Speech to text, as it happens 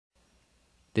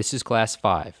This is Class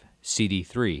 5, CD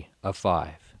 3 of 5.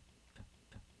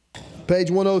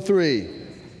 Page 103.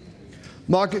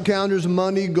 Market calendars,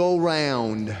 money go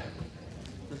round.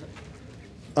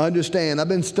 Understand, I've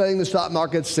been studying the stock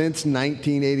market since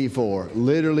 1984.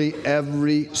 Literally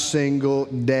every single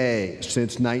day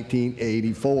since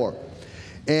 1984.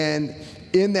 And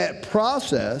in that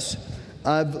process,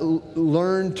 I've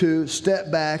learned to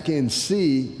step back and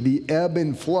see the ebb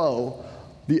and flow,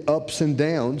 the ups and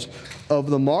downs of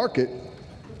the market,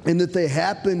 and that they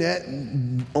happen at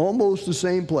almost the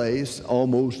same place,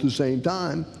 almost the same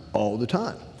time, all the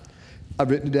time. I've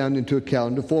written it down into a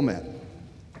calendar format.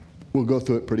 We'll go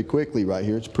through it pretty quickly right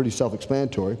here. It's pretty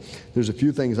self-explanatory. There's a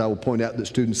few things I will point out that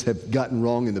students have gotten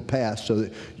wrong in the past so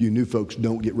that you new folks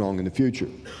don't get wrong in the future.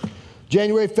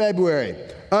 January, February,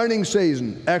 earnings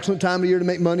season, excellent time of year to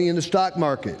make money in the stock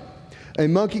market. A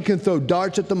monkey can throw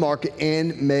darts at the market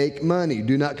and make money.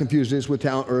 Do not confuse this with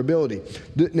talent or ability.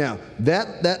 Now,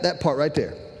 that part right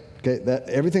there, okay,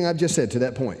 everything I've just said to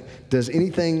that point, does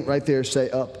anything right there say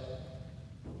up?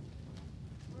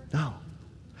 No.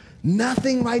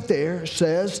 Nothing right there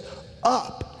says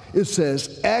up. It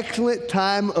says excellent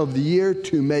time of the year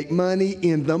to make money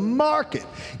in the market.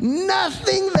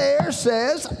 Nothing there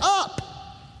says up.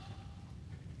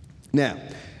 Now,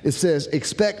 it says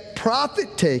expect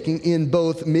profit taking in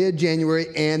both mid-January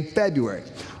and February.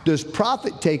 Does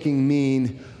profit taking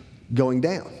mean going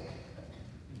down?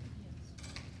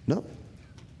 No.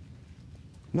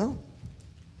 No.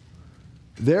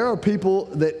 There are people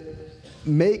that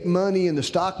make money in the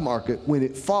stock market when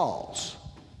it falls.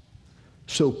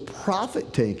 So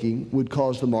profit taking would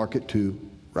cause the market to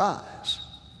rise.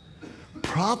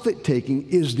 Profit taking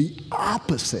is the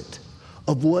opposite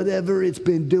of whatever it's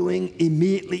been doing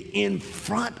immediately in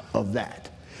front of that.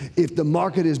 If the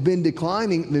market has been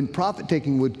declining, then profit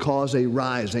taking would cause a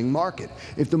rising market.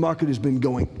 If the market has been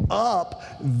going up,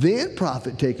 then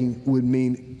profit taking would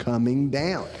mean coming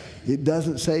down. It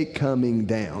doesn't say coming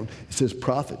down, it says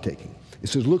profit taking. It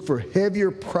says look for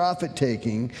heavier profit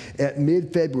taking at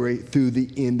mid-February through the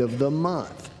end of the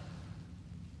month.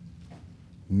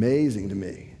 Amazing to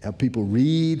me how people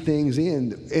read things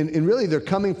in. And really they're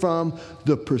coming from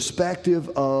the perspective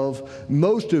of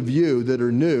most of you that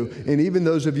are new, and even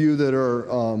those of you that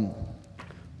are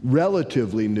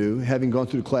relatively new, having gone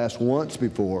through the class once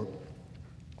before.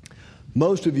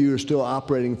 Most of you are still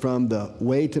operating from the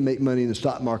way to make money in the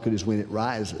stock market is when it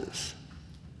rises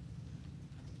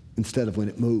instead of when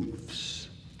it moves.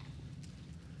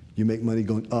 You make money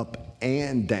going up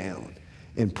and down.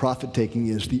 And profit taking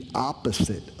is the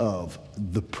opposite of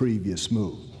the previous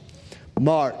move.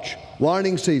 March,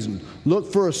 warning season.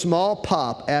 Look for a small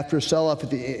pop after a sell-off at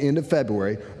the end of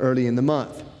February, early in the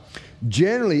month.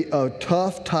 Generally a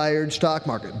tough, tired stock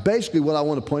market. Basically what I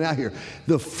want to point out here,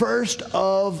 the first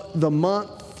of the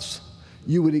months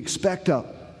you would expect to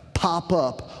pop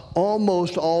up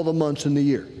almost all the months in the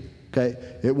year. Okay?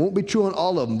 It won't be true on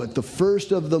all of them, but the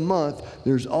first of the month,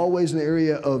 there's always an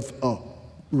area of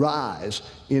rise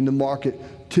in the market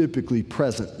typically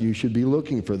present. You should be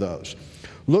looking for those.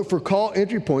 Look for call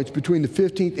entry points between the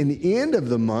 15th and the end of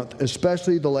the month,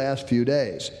 especially the last few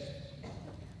days.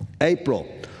 April,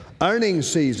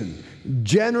 earnings season,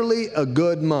 generally a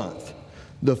good month.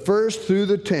 The 1st through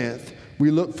the 10th, we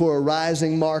look for a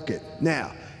rising market.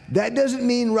 Now, that doesn't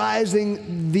mean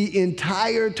rising the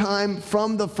entire time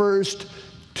from the 1st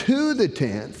to the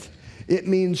 10th. It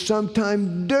means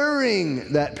sometime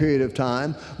during that period of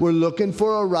time, we're looking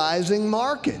for a rising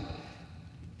market.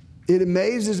 It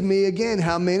amazes me again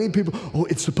how many people, oh,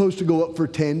 it's supposed to go up for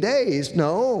 10 days.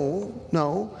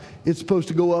 No. It's supposed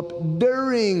to go up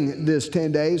during this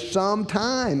 10 days,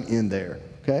 sometime in there,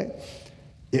 okay?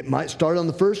 It might start on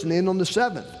the 1st and end on the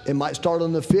 7th. It might start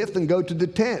on the 5th and go to the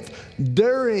 10th.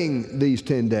 During these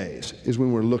 10 days is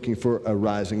when we're looking for a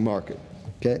rising market,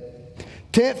 okay?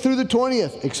 10th through the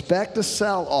 20th, expect a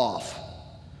sell-off.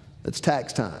 That's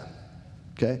tax time,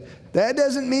 okay? That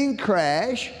doesn't mean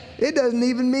crash. It doesn't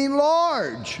even mean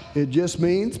large. It just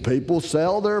means people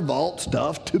sell their vault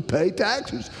stuff to pay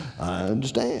taxes. I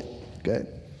understand, okay?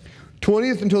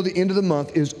 20th until the end of the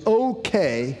month is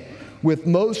okay with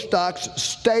most stocks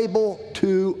stable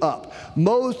to up.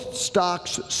 Most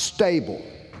stocks stable.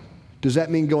 Does that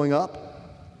mean going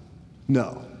up?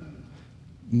 No.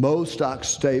 Most stocks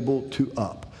stable to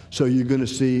up. So you're going to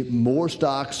see more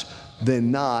stocks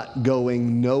than not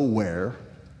going nowhere,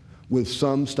 with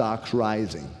some stocks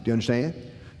rising. Do you understand?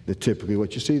 That's typically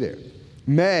what you see there.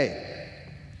 May,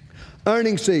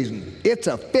 earnings season. It's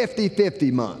a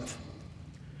 50-50 month.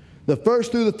 The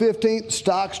 1st through the 15th,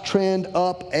 stocks trend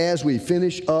up as we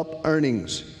finish up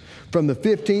earnings. From the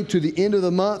 15th to the end of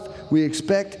the month, we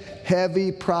expect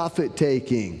heavy profit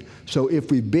taking. So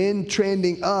if we've been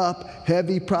trending up,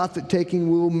 heavy profit taking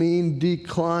will mean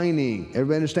declining.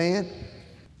 Everybody understand?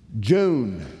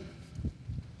 June,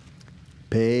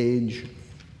 page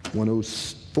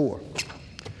 104.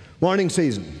 Warning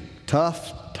season,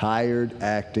 tough, tired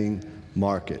acting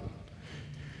market.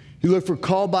 You look for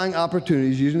call buying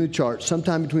opportunities using the chart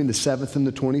sometime between the 7th and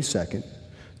the 22nd.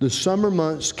 The summer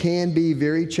months can be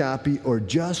very choppy or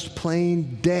just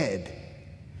plain dead.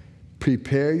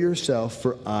 Prepare yourself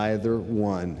for either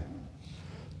one.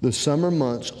 The summer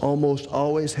months almost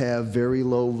always have very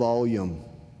low volume.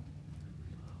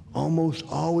 Almost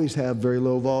always have very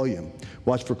low volume.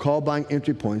 Watch for call buying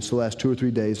entry points the last 2 or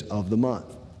 3 days of the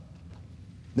month.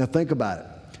 Now think about it.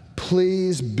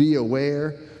 Please be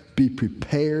aware, be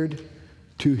prepared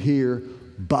to hear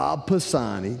Bob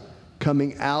Pisani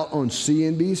coming out on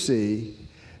CNBC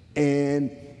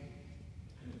and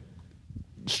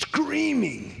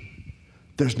screaming,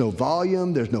 there's no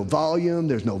volume, there's no volume,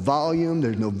 there's no volume,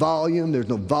 there's no volume, there's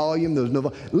no volume, there's no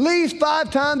volume. At least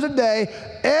 5 times a day,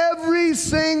 every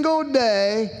single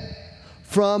day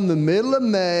from the middle of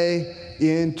May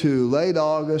into late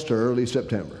August or early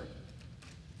September.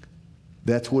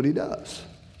 That's what he does,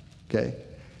 okay?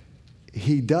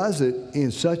 He does it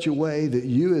in such a way that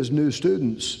you as new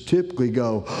students typically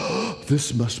go, oh,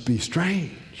 this must be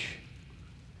strange.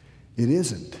 It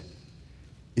isn't.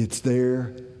 It's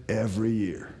there every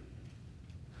year.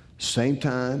 Same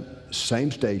time,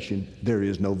 same station, there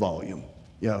is no volume.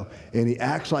 You know, and he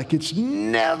acts like it's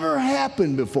never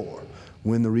happened before,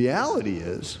 when the reality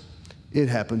is it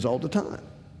happens all the time.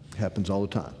 It happens all the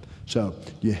time. So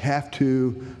you have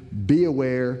to be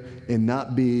aware and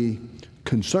not be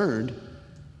concerned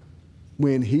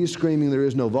when he's screaming there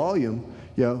is no volume.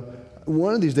 You know,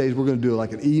 one of these days we're going to do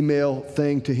like an email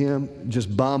thing to him,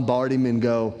 just bombard him and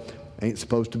go, ain't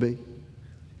supposed to be.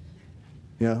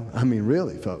 You know, I mean,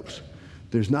 really, folks,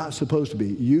 there's not supposed to be.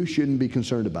 You shouldn't be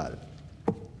concerned about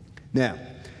it. Now,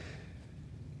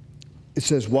 it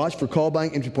says watch for call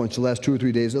buying entry points the last 2 or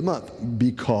 3 days of the month,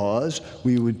 because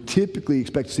we would typically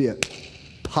expect to see it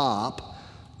pop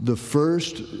the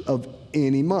first of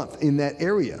any month in that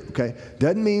area, okay?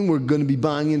 Doesn't mean we're going to be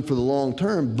buying in for the long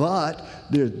term, but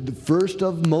the first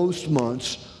of most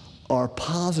months are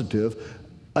positive.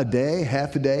 A day,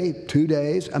 half a day, 2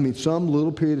 days, I mean, some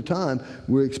little period of time,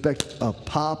 we expect a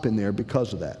pop in there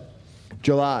because of that.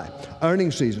 July,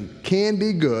 earnings season can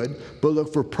be good, but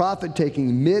look for profit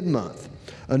taking mid-month.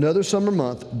 Another summer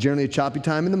month, generally a choppy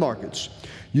time in the markets.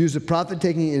 Use the profit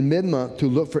taking in mid-month to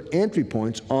look for entry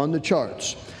points on the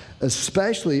charts,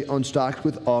 especially on stocks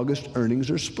with August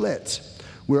earnings or splits.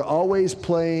 We're always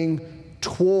playing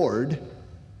toward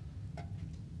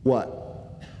what?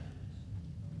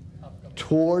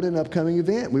 Toward an upcoming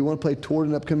event. We want to play toward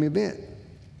an upcoming event.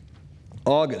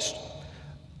 August,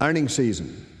 earnings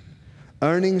season.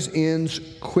 Earnings ends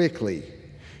quickly,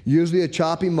 usually a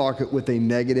choppy market with a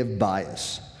negative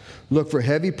bias. Look for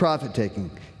heavy profit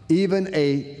taking, even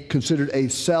considered a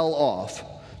sell-off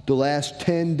the last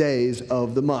 10 days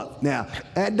of the month. Now,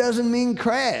 that doesn't mean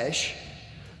crash,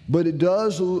 but it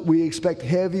does, we expect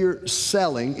heavier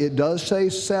selling. It does say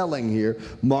selling here,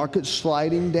 market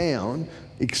sliding down,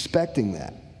 expecting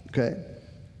that, okay?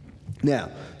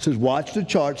 Now, it says watch the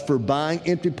charts for buying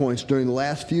entry points during the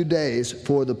last few days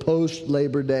for the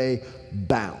post-Labor Day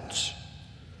bounce.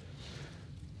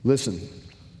 Listen,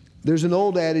 there's an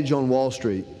old adage on Wall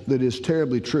Street that is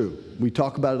terribly true. We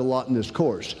talk about it a lot in this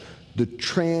course. The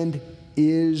trend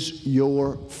is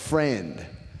your friend.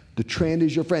 The trend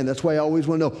is your friend. That's why I always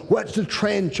want to know, what's the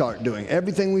trend chart doing?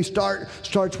 Everything we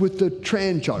starts with the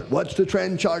trend chart. What's the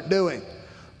trend chart doing?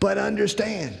 But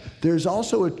understand, there's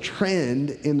also a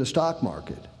trend in the stock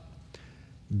market.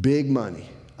 Big money.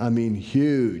 I mean,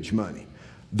 huge money.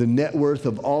 The net worth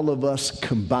of all of us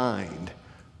combined,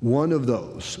 one of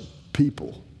those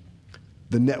people,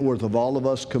 the net worth of all of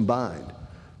us combined,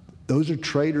 those are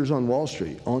traders on Wall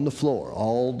Street, on the floor,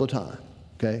 all the time,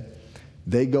 okay?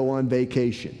 They go on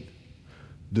vacation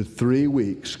the 3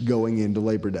 weeks going into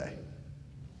Labor Day.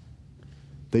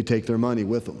 They take their money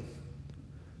with them.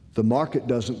 The market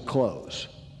doesn't close,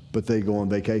 but they go on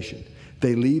vacation.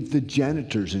 They leave the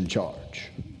janitors in charge.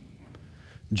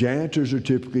 Janitors are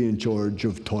typically in charge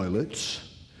of toilets,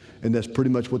 and that's pretty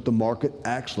much what the market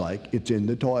acts like. It's in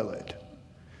the toilet.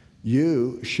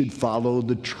 You should follow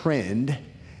the trend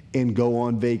and go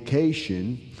on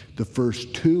vacation the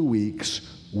first 2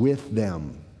 weeks with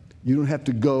them. You don't have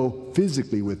to go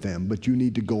physically with them, but you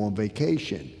need to go on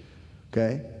vacation,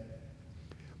 okay?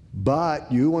 But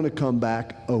you want to come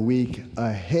back a week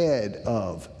ahead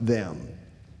of them.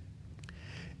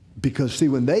 Because, see,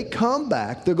 when they come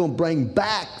back, they're going to bring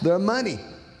back their money.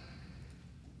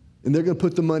 And they're going to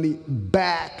put the money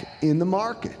back in the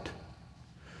market.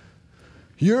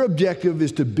 Your objective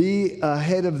is to be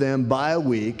ahead of them by a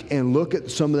week and look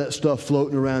at some of that stuff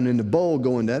floating around in the bowl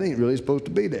going, that ain't really supposed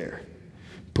to be there.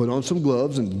 Put on some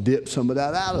gloves and dip some of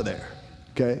that out of there,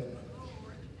 okay?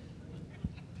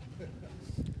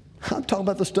 I'm talking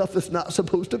about the stuff that's not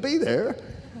supposed to be there,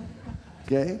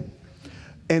 okay?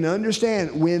 And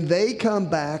understand, when they come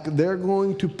back, they're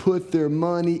going to put their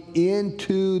money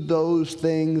into those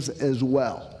things as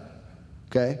well,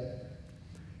 okay?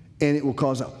 And it will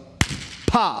cause a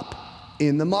pop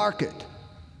in the market.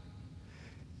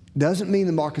 Doesn't mean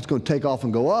the market's going to take off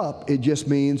and go up. It just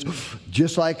means,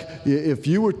 just like if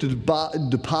you were to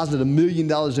deposit $1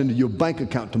 million into your bank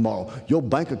account tomorrow, your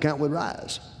bank account would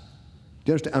rise.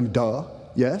 Do you understand? Duh.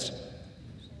 Yes?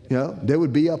 You know, there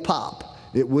would be a pop.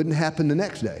 It wouldn't happen the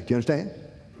next day. Do you understand?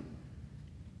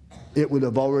 It would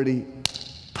have already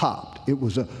popped. It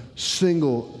was a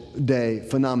single day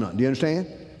phenomenon. Do you understand?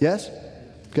 Yes?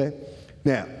 Okay.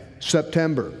 Now,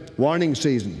 September, warning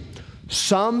season.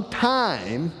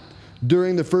 Sometime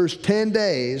during the first 10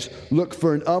 days, look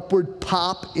for an upward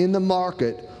pop in the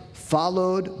market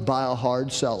followed by a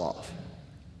hard sell-off.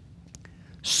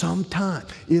 Sometime.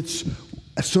 It's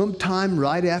sometime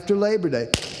right after Labor Day.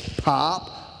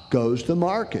 Pop goes the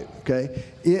market, okay?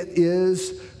 It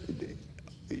is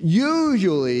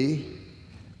usually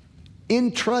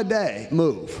intraday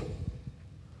move.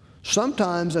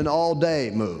 Sometimes an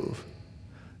all-day move.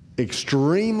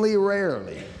 Extremely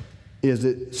rarely is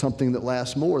it something that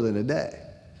lasts more than a day.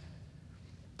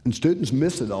 And students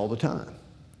miss it all the time.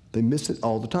 They miss it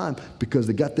all the time because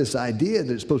they got this idea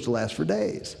that it's supposed to last for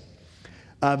days.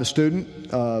 I have a student,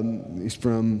 he's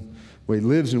from, well, he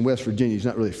lives in West Virginia. He's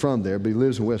not really from there, but he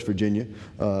lives in West Virginia,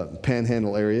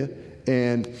 Panhandle area.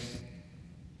 And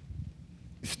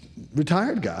he's a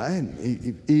retired guy, and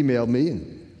he emailed me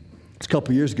a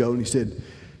couple years ago, and he said,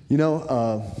 you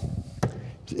know,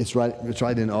 it's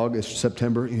right in August,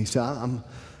 September, and he said,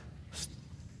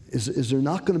 is there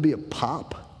not going to be a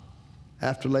pop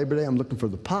after Labor Day? I'm looking for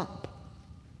the pop.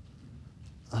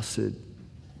 I said,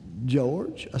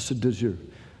 George, I said, does your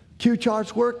Q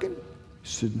charts working? He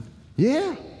said,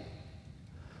 yeah.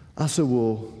 I said,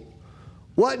 well,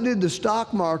 what did the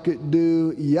stock market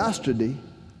do yesterday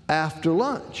after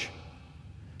lunch?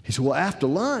 He said, well, after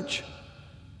lunch,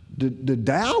 the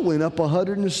Dow went up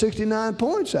 169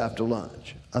 points after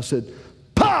lunch. I said,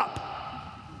 pop!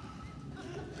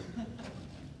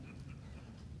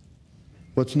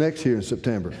 What's next here in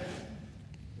September? I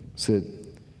said,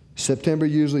 September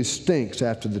usually stinks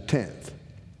after the 10th.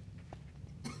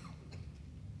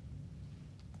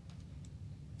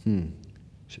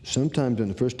 Sometimes in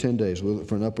the first 10 days, we'll look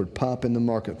for an upward pop in the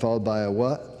market, followed by a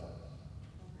what?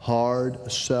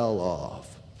 Hard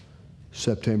sell-off.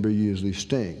 September usually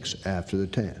stinks after the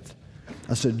 10th.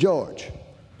 I said, George,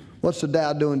 what's the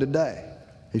Dow doing today?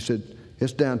 He said,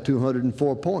 it's down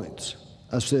 204 points.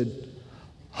 I said,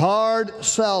 hard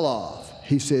sell-off.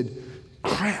 He said,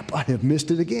 crap, I have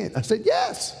missed it again. I said,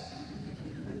 yes.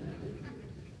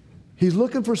 He's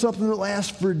looking for something that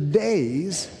lasts for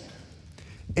days,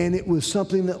 and it was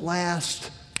something that lasts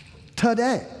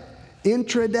today,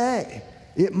 intraday.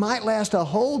 It might last a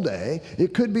whole day.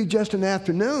 It could be just an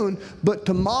afternoon, but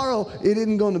tomorrow it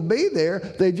isn't going to be there.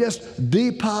 They just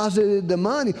deposited the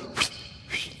money. Do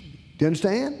you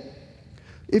understand?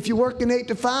 If you're working 8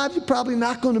 to 5, you're probably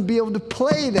not going to be able to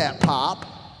play that pop.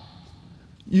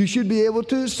 You should be able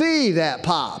to see that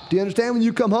pop. Do you understand? When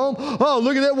you come home, oh,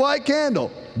 look at that white candle.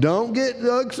 Don't get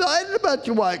excited about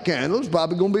your white candle. It's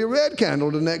probably going to be a red candle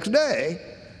the next day.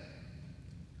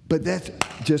 But that's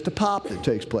just a pop that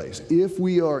takes place. If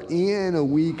we are in a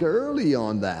week early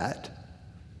on that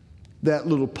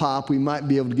little pop, we might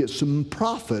be able to get some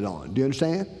profit on. Do you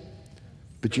understand?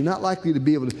 But you're not likely to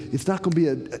be able to, it's not going to be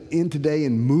an in today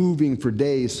and moving for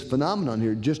days phenomenon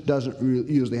here. It just doesn't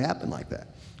usually happen like that.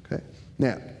 Okay?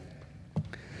 Now,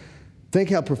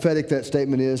 think how prophetic that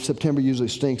statement is. September usually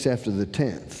stinks after the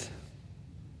 10th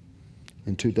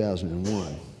in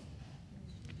 2001.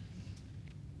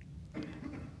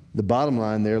 The bottom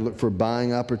line there, look for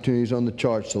buying opportunities on the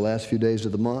charts the last few days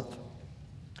of the month.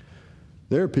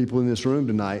 There are people in this room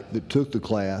tonight that took the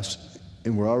class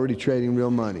and were already trading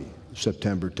real money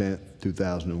September 10th,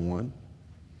 2001.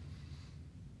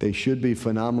 They should be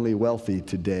phenomenally wealthy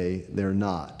today. They're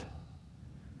not.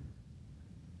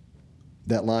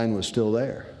 That line was still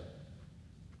there.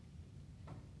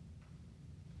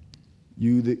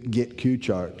 You that get Q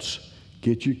charts,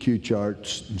 get your Q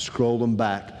charts and scroll them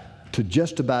back to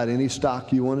just about any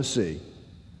stock you want to see.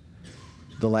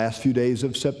 the last few days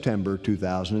of September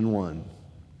 2001,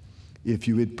 if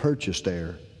you had purchased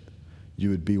there, you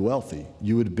would be wealthy.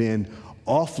 You would have been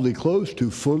awfully close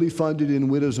to fully funded in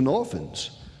widows and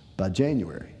orphans by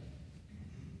January.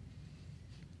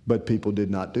 But people did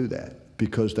not do that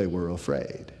because they were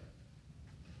afraid.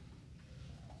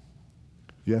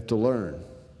 You have to learn,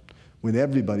 when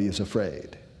everybody is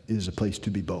afraid, it is a place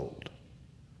to be bold.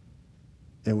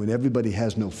 And when everybody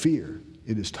has no fear,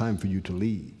 it is time for you to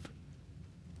leave.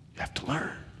 You have to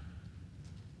learn.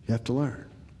 You have to learn.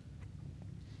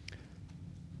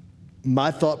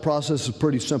 My thought process is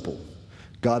pretty simple.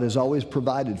 God has always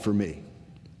provided for me.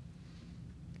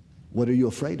 What are you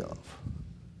afraid of?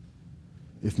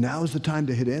 If now is the time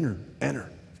to hit enter, enter.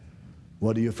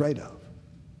 What are you afraid of?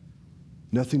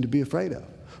 Nothing to be afraid of.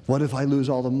 What if I lose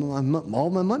all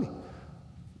my money?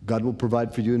 God will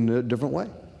provide for you in a different way.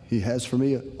 He has for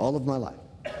me all of my life.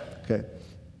 Okay?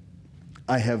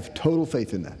 I have total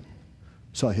faith in that.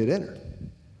 So I hit enter.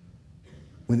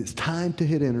 When it's time to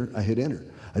hit enter, I hit enter.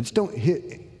 I just don't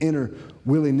hit enter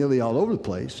willy-nilly all over the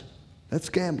place. That's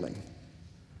gambling.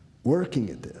 Working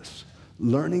at this.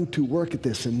 Learning to work at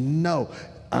this and know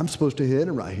I'm supposed to hit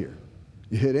enter right here.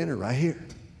 You hit enter right here.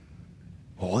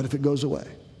 Well, what if it goes away?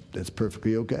 That's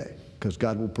perfectly okay, because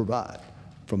God will provide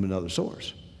from another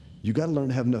source. You got to learn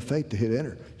to have enough faith to hit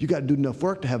enter. You got to do enough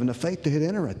work to have enough faith to hit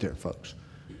enter right there, folks.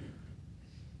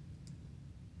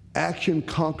 Action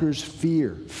conquers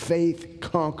fear. Faith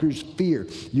conquers fear.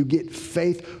 You get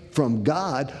faith from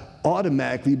God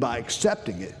automatically by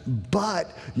accepting it,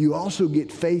 but you also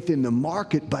get faith in the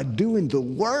market by doing the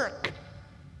work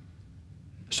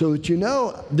so that you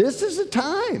know this is the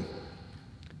time.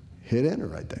 Hit enter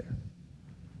right there.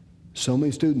 So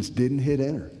many students didn't hit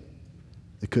enter.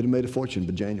 They could have made a fortune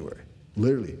by January,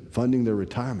 literally funding their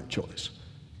retirement choice.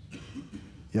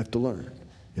 You have to learn.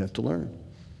 You have to learn.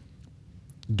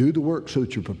 Do the work so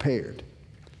that you're prepared.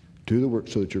 Do the work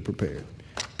so that you're prepared.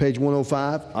 Page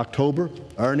 105, October,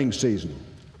 earnings season.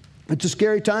 It's a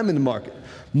scary time in the market.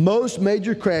 Most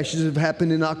major crashes have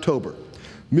happened in October.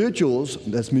 Mutuals,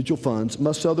 that's mutual funds,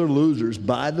 must sell their losers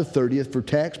by the 30th for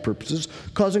tax purposes,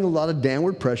 causing a lot of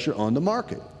downward pressure on the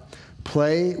market.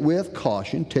 Play with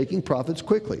caution, taking profits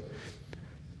quickly.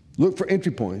 Look for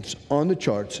entry points on the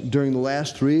charts during the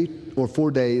last 3 or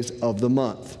 4 days of the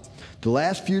month. The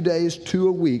last few days to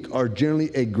a week are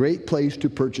generally a great place to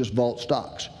purchase vault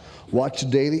stocks. Watch the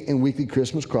daily and weekly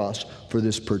Christmas cross for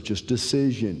this purchase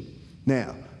decision.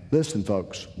 Now, listen,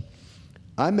 folks.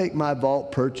 I make my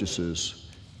vault purchases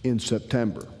in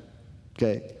September,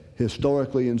 okay?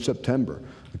 Historically in September,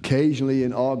 occasionally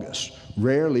in August,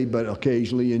 rarely, but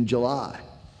occasionally in July.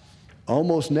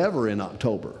 Almost never in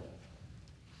October,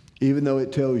 even though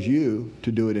it tells you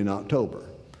to do it in October.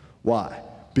 Why?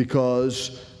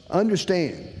 Because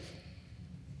understand,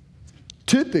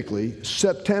 typically,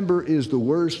 September is the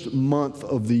worst month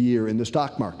of the year in the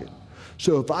stock market.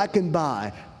 So if I can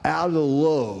buy out of the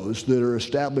lows that are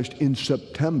established in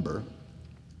September,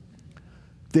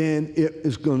 then it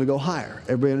is going to go higher.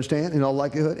 Everybody understand? In all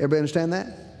likelihood, everybody understand that?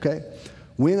 Okay.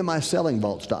 When am I selling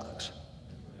vault stocks?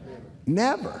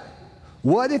 Never.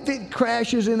 What if it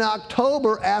crashes in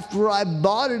October after I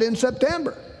bought it in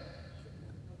September?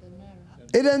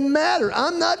 It doesn't matter.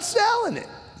 I'm not selling it.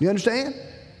 You understand?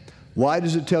 Why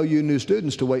does it tell you new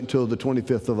students to wait until the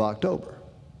 25th of October?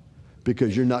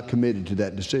 Because you're not committed to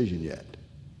that decision yet.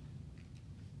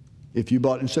 If you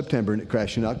bought in September and it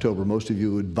crashed in October, most of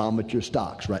you would vomit your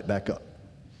stocks right back up.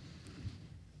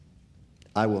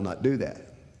 I will not do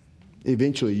that.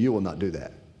 Eventually, you will not do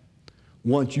that.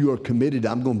 Once you are committed,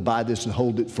 I'm going to buy this and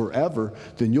hold it forever,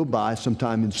 then you'll buy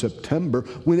sometime in September,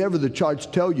 whenever the charts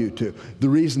tell you to. The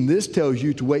reason this tells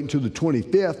you to wait until the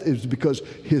 25th is because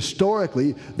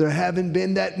historically, there haven't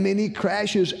been that many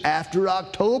crashes after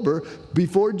October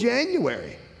before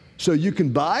January. So you can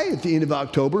buy at the end of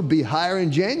October, be higher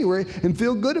in January, and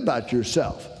feel good about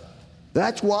yourself.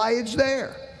 That's why it's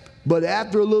there. But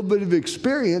after a little bit of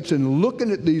experience and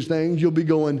looking at these things, you'll be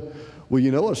going, well,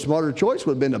 you know, a smarter choice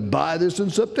would have been to buy this in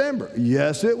September.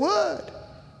 Yes, it would.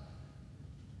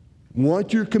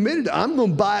 Once you're committed, I'm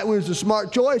going to buy it when it's a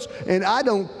smart choice, and I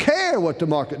don't care what the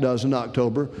market does in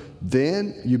October.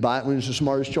 Then you buy it when it's the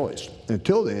smartest choice.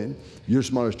 Until then, your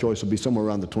smartest choice will be somewhere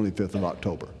around the 25th of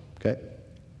October. Okay?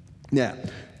 Now,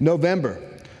 November,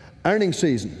 earnings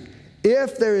season.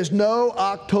 If there is no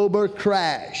October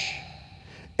crash,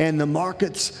 and the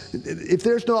markets, if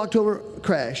there's no October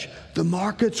crash, the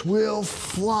markets will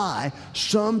fly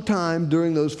sometime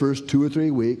during those first 2 or 3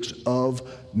 weeks of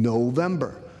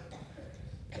November.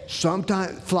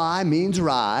 Sometime, fly means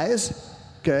rise,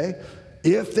 okay?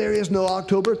 If there is no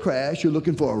October crash, you're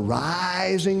looking for a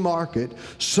rising market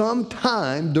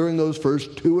sometime during those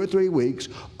first 2 or 3 weeks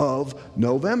of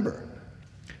November.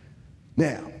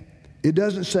 Now, it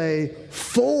doesn't say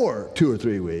for 2 or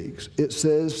 3 weeks. It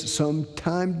says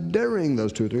sometime during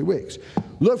those 2 or 3 weeks.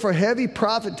 Look for heavy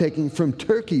profit taking from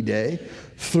Turkey Day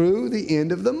through the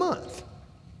end of the month.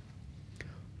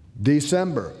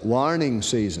 December, warning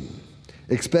season.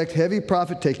 Expect heavy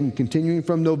profit taking continuing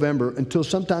from November until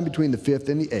sometime between the 5th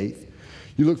and the 8th.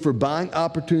 You look for buying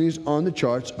opportunities on the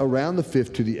charts around the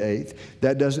 5th to the 8th.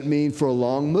 That doesn't mean for a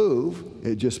long move.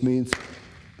 It just means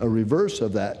a reverse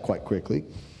of that quite quickly.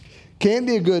 Can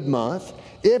be a good month.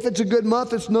 If it's a good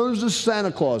month, it's known as the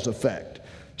Santa Claus effect.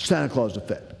 Santa Claus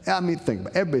effect. I mean, think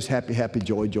about it. Everybody's happy, happy,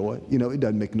 joy, joy. You know, it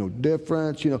doesn't make no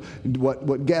difference. You know,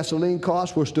 what gasoline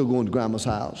costs, we're still going to grandma's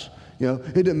house. You know,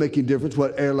 it doesn't make any difference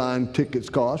what airline tickets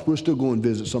cost. We're still going to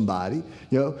visit somebody.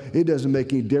 You know, it doesn't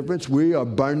make any difference. We are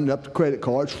burning up the credit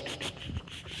cards.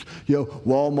 You know,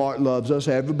 Walmart loves us.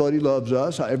 Everybody loves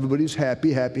us. Everybody's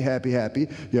happy, happy, happy, happy.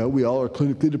 You know, we all are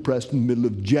clinically depressed in the middle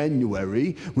of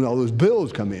January when all those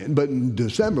bills come in. But in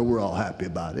December, we're all happy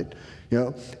about it. You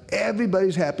know,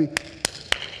 everybody's happy.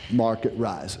 Market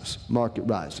rises. Market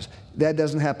rises. That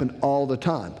doesn't happen all the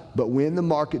time. But when the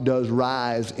market does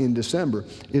rise in December,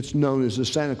 it's known as the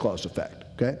Santa Claus effect.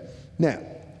 Okay? Now,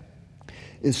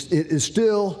 it is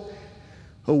still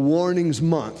a warnings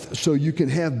month, so you can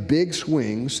have big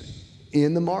swings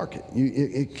in the market.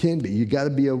 It can be. You got to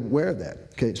be aware of that.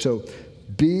 Okay? So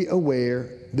be aware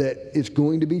that it's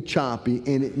going to be choppy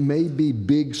and it may be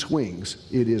big swings.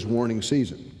 It is warning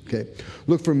season. Okay.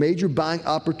 Look for major buying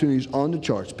opportunities on the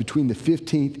charts between the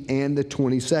 15th and the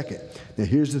 22nd. Now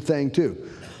here's the thing too.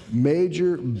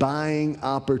 Major buying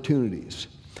opportunities.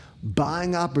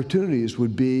 Buying opportunities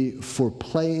would be for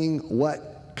playing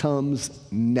what comes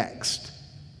next.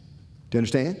 Do you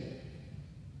understand?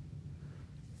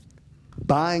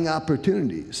 Buying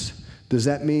opportunities. Does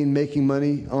that mean making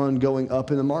money on going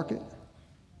up in the market?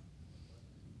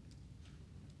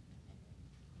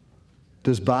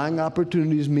 Does buying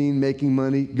opportunities mean making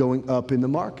money going up in the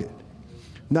market?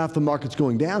 Now, if the market's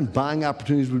going down, buying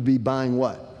opportunities would be buying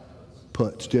what?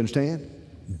 Puts. Do you understand?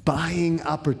 Buying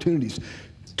opportunities.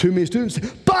 Too many students say,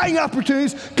 buying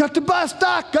opportunities, got to buy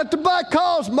stock, got to buy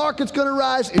calls, market's going to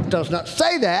rise. It does not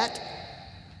say that.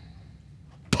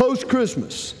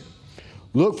 Post-Christmas.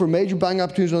 Look for major buying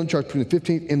opportunities on the chart between the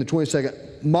 15th and the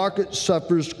 22nd. Market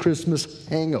suffers Christmas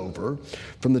hangover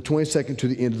from the 22nd to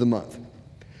the end of the month.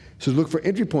 So look for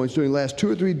entry points during the last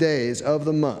 2 or 3 days of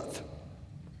the month.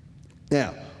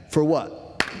 Now, for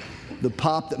what? The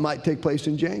pop that might take place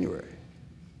in January.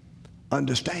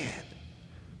 Understand.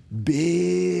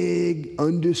 Big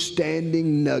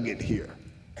understanding nugget here.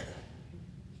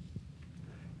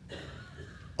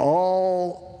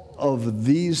 All of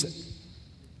these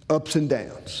ups and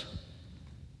downs.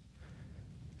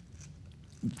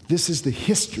 This is the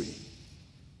history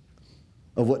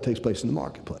of what takes place in the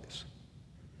marketplace.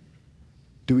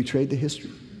 Do we trade the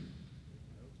history?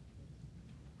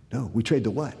 No, we trade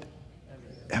the what?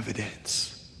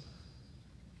 Evidence.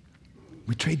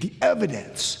 We trade the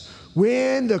evidence.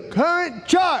 When the current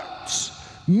charts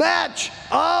match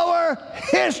our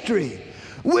history,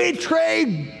 we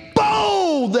trade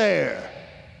bold there.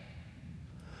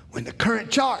 When the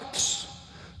current charts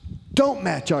don't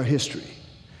match our history,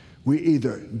 we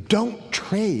either don't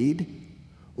trade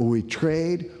or we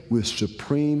trade with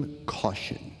supreme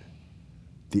caution.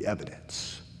 The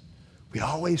evidence. We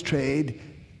always trade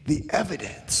the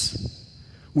evidence.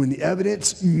 When the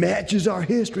evidence matches our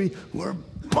history, we're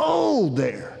bold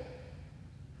there.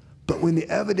 But when the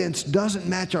evidence doesn't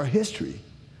match our history,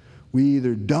 we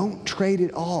either don't trade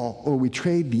at all or we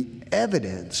trade the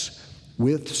evidence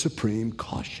with supreme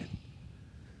caution.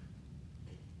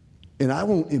 And I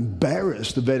won't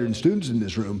embarrass the veteran students in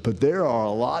this room, but there are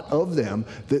a lot of them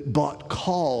that bought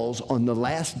calls on the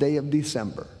last day of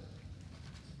December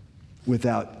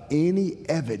without any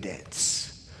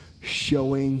evidence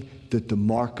showing that the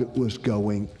market was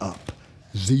going up.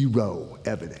 Zero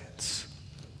evidence.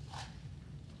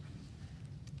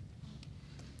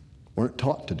 Weren't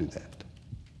taught to do that.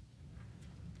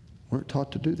 Weren't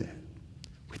taught to do that.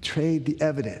 We trade the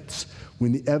evidence.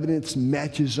 When the evidence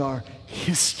matches our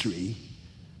history,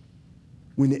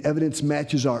 when the evidence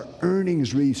matches our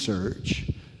earnings research,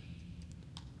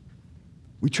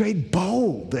 we trade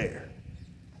bold there.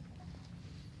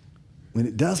 When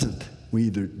it doesn't, we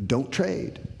either don't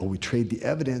trade or we trade the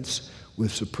evidence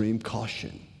with supreme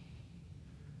caution.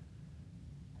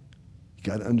 You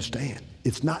got to understand,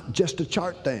 it's not just a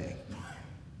chart thing.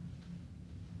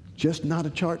 Just not a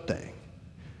chart thing.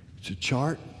 It's a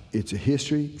chart It's a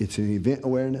history. It's an event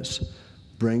awareness,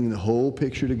 bringing the whole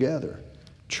picture together,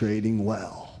 trading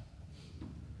well.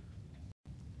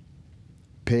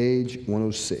 Page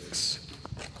 106.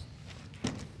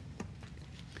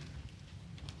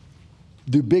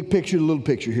 Do big picture to little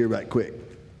picture here right quick.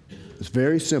 It's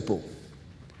very simple.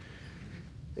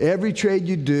 Every trade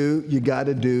you do, you got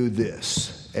to do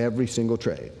this. Every single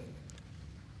trade.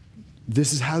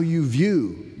 This is how you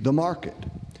view the market.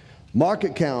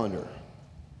 Market calendar.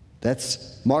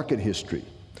 That's market history.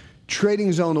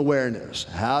 Trading zone awareness.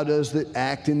 How does it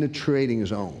act in the trading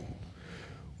zone?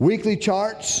 Weekly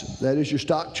charts. That is your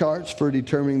stock charts for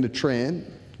determining the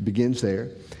trend. Begins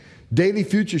there. Daily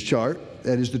futures chart.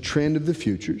 That is the trend of the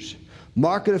futures.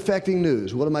 Market affecting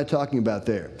news. What am I talking about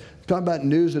there? I'm talking about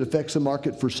news that affects the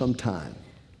market for some time.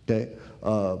 Okay?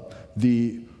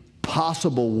 The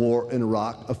possible war in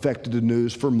Iraq affected the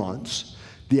news for months.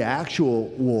 The actual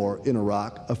war in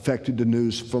Iraq affected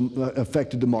the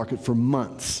affected the market for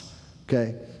months.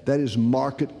 Okay? That is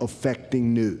market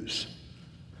affecting news.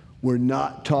 We're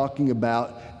not talking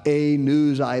about a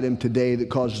news item today that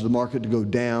causes the market to go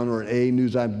down, or a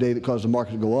news item today that causes the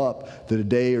market to go up, that a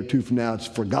day or two from now it's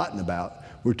forgotten about.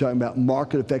 We're talking about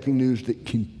market affecting news that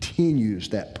continues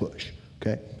that push.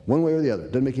 Okay? One way or the other.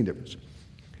 Doesn't make any difference.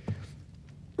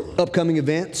 Upcoming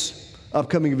events.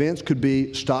 Upcoming events could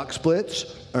be stock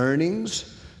splits,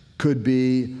 earnings, could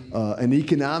be an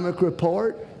economic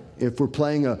report. If we're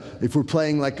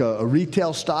playing like a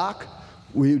retail stock,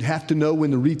 we would have to know when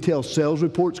the retail sales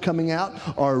report's coming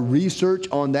out. Our research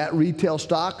on that retail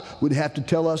stock would have to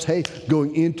tell us, hey,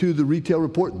 going into the retail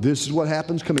report, this is what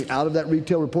happens. Coming out of that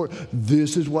retail report,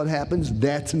 this is what happens.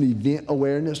 That's an event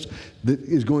awareness that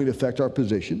is going to affect our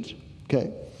positions.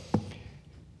 Okay.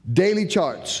 Daily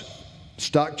charts,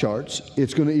 stock charts.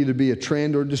 It's going to either be a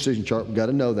trend or a decision chart. We've got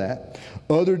to know that.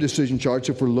 Other decision charts,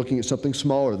 if we're looking at something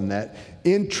smaller than that.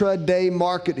 Intraday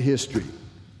market history.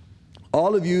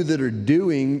 All of you that are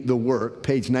doing the work,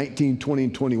 page 19, 20,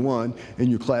 and 21 in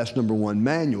your class number 1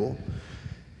 manual,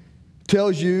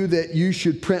 tells you that you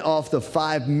should print off the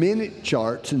 5-minute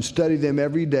charts and study them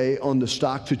every day on the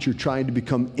stocks that you're trying to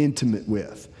become intimate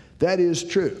with. That is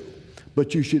true.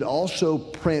 But you should also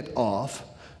print off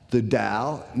the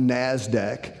Dow,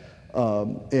 NASDAQ,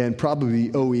 and probably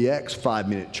the OEX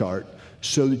 5-minute chart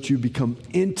so that you become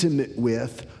intimate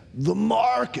with the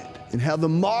market and how the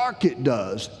market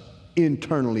does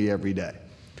internally every day.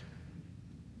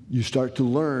 You start to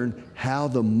learn how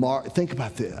the market, think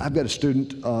about this. I've got a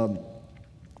student,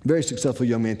 very successful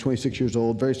young man, 26 years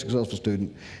old, very successful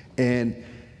student, and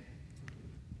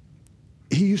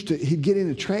he'd get in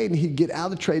a trade and he'd get out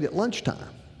of the trade at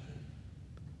lunchtime.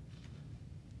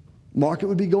 Market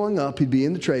would be going up, he'd be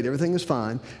in the trade, everything is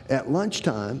fine. At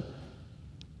lunchtime,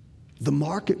 the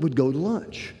market would go to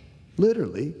lunch.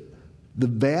 Literally, the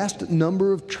vast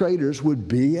number of traders would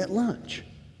be at lunch,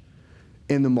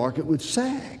 and the market would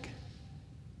sag.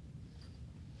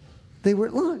 They were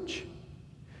at lunch.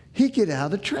 He'd get out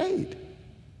of the trade.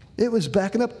 It was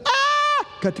backing up.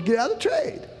 Got to get out of the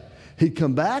trade. He'd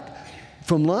come back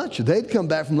from lunch, they'd come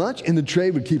back from lunch, and the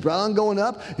trade would keep right on going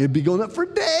up. It'd be going up for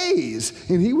days,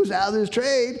 and he was out of his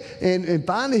trade. And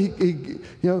finally,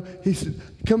 he said,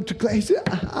 "Come to class." He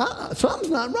said,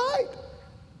 "Something's not right."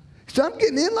 So I'm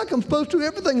getting in like I'm supposed to.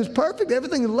 Everything is perfect.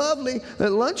 Everything is lovely.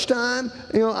 At lunchtime,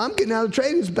 I'm getting out of the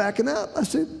trade. It's backing up. I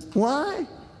said, "Why?"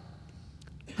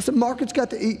 I said, "Market's got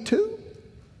to eat too.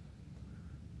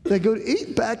 They go to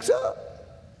eat, backs up.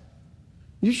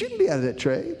 You shouldn't be out of that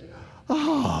trade."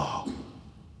 Oh.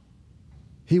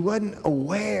 He wasn't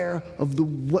aware of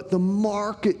what the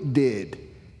market did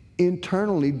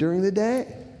internally during the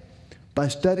day. By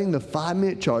studying the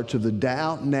 5-minute charts of the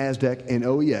Dow, NASDAQ, and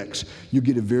OEX, you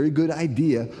get a very good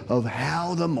idea of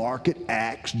how the market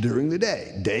acts during the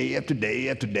day. Day after day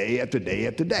after day after day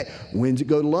after day. When's it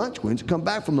go to lunch? When's it come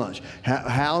back from lunch?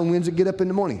 How and when's it get up in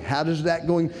the morning? How does that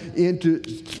going into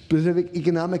specific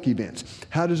economic events?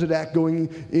 How does it act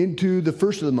going into the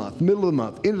first of the month, middle of the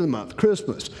month, end of the month,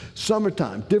 Christmas,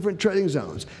 summertime, different trading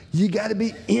zones? You got to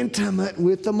be intimate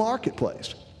with the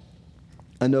marketplace.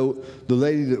 I know the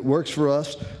lady that works for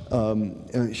us,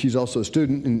 she's also a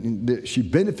student, and she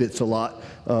benefits a lot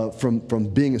from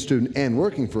being a student and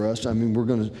working for us. I mean, we're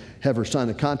going to have her sign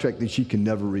a contract that she can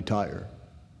never retire.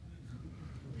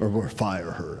 Or we'll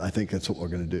fire her. I think that's what we're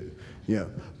going to do. Yeah.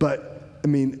 But, I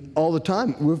mean, all the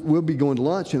time, we'll be going to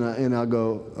lunch, and I'll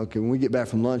go, okay, when we get back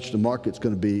from lunch, the market's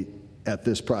going to be at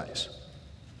this price.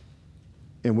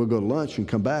 And we'll go to lunch and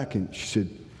come back, and she said,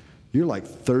 "You're like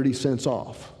 30 cents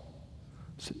off."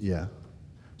 I said, "Yeah." I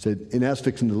said, "And that's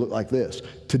fixing to look like this.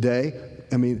 Today,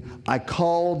 I mean, I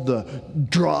called the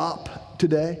drop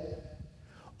today,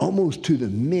 almost to the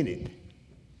minute.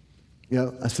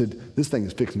 I said, this thing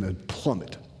is fixing to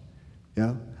plummet.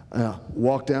 And I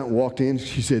walked in.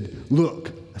 She said,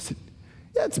 look. I said,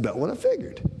 yeah, that's about what I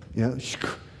figured.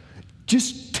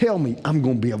 Just tell me I'm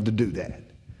going to be able to do that.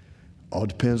 All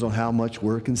depends on how much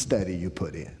work and study you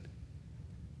put in.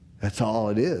 That's all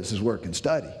it is work and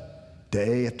study.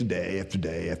 Day after day after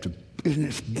day after. And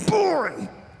it's boring.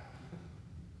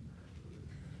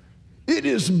 It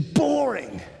is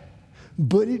boring,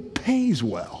 but it pays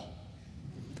well.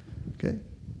 Okay?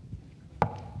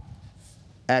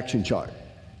 Action chart.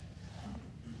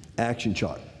 Action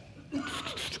chart.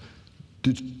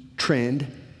 Trend,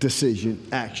 decision,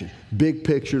 action. Big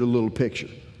picture to little picture.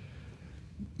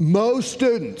 Most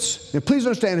students, and please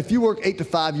understand, if you work 8 to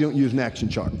 5, you don't use an action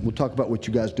chart. We'll talk about what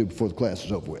you guys do before the class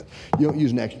is over with. You don't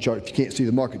use an action chart if you can't see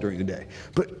the market during the day.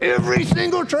 But every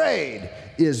single trade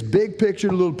is big picture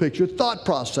to little picture thought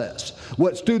process.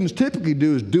 What students typically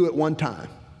do is do it one time.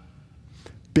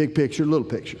 Big picture, little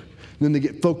picture. And then they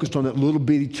get focused on that little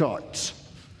bitty charts,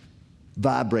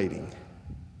 vibrating.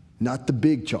 Not the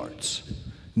big charts,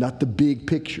 not the big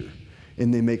picture.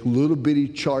 And they make little bitty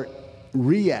chart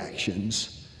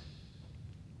reactions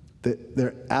that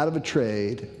they're out of a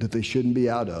trade that they shouldn't be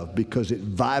out of because it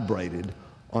vibrated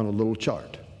on a little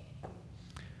chart.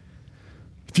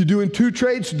 If you're doing 2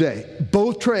 trades today,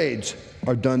 both trades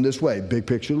are done this way, big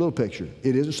picture, little picture.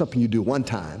 It isn't something you do one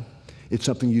time. It's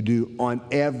something you do on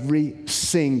every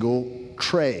single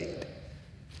trade.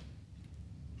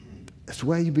 That's the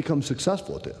way you become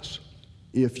successful at this,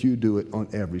 if you do it on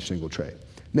every single trade.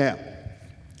 Now,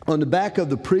 on the back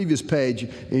of the previous page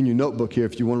in your notebook here,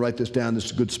 if you want to write this down, this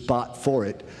is a good spot for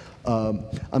it.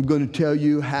 I'm going to tell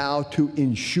you how to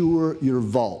insure your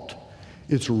vault.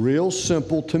 It's real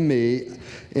simple to me,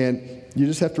 and you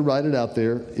just have to write it out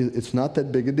there. It's not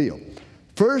that big a deal.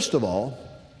 First of all,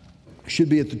 should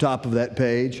be at the top of that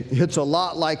page. It's a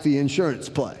lot like the insurance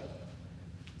play.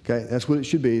 Okay, that's what it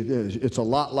should be. It's a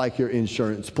lot like your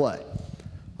insurance play.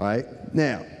 All right,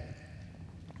 now,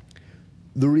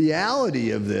 the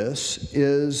reality of this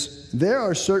is there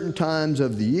are certain times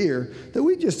of the year that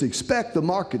we just expect the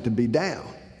market to be down.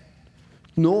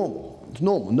 Normal. It's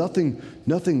normal.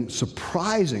 Nothing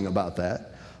surprising about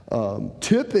that.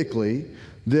 Typically,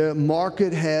 the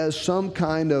market has some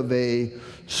kind of a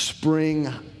spring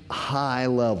high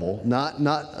level, not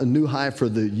a new high for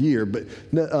the year, but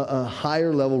a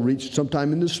higher level reached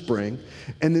sometime in the spring.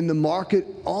 And then the market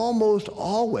almost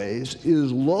always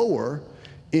is lower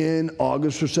in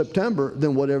August or September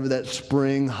than whatever that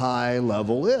spring high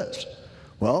level is.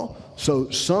 Well, so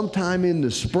sometime in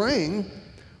the spring,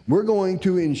 we're going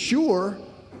to insure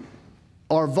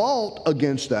our vault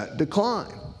against that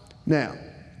decline. Now,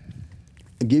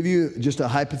 I'll give you just a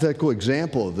hypothetical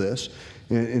example of this,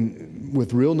 and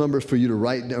with real numbers for you to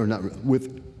write down, or not,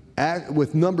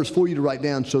 with numbers for you to write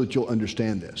down so that you'll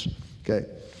understand this, okay?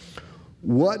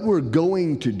 What we're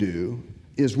going to do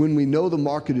is when we know the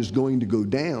market is going to go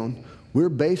down, we're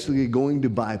basically going to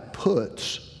buy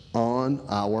puts on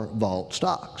our vault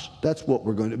stocks. That's what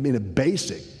we're going to, in a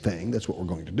basic thing, that's what we're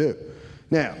going to do.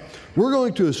 Now, we're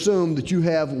going to assume that you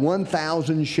have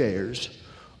 1,000 shares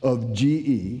of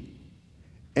GE,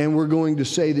 and we're going to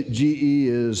say that GE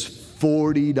is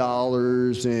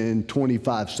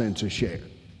 $40.25 a share,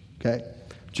 okay?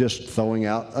 Just throwing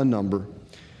out a number,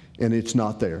 and it's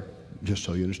not there, just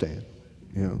so you understand,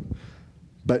 you know.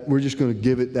 But we're just going to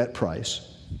give it that price.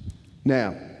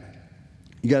 Now,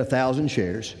 you got 1,000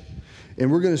 shares,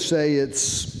 and we're going to say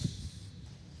it's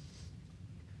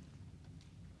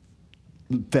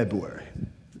February.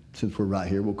 Since we're right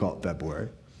here, we'll call it February.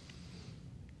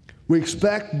 We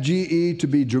expect GE to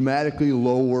be dramatically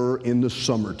lower in the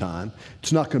summertime.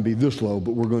 It's not going to be this low,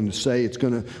 but we're going to say it's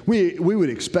going to, we would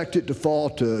expect it to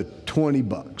fall to 20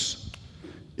 bucks.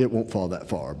 It won't fall that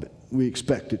far, but we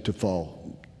expect it to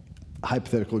fall,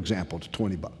 hypothetical example, to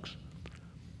 20 bucks.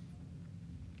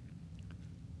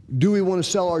 Do we want to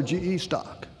sell our GE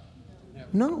stock?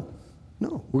 No.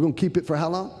 No. We're going to keep it for how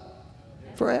long?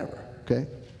 Forever. Okay?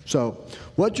 So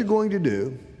what you're going to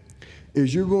do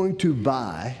is you're going to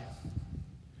buy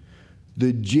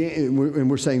and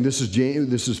we're saying this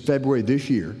is February this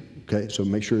year. Okay? So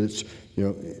make sure it's, you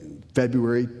know,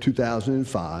 February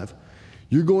 2005.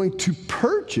 You're going to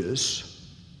purchase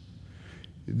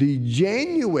the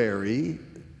January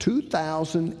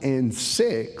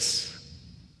 2006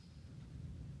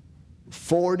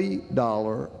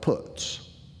 $40 puts.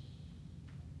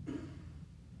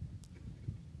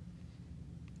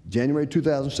 January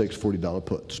 2006 $40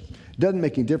 puts. It doesn't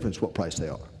make any difference what price they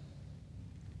are.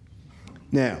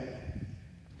 Now,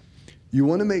 you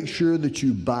want to make sure that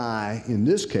you buy, in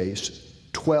this case,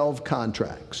 12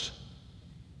 contracts.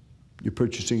 You're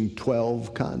purchasing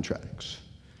 12 contracts.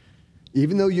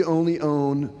 Even though you only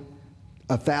own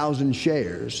 1,000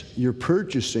 shares, you're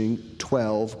purchasing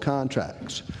 12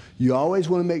 contracts. You always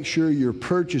want to make sure you're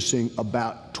purchasing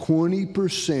about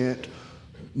 20%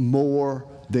 more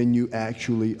than you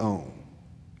actually own.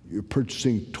 You're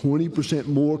purchasing 20%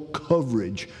 more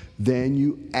coverage than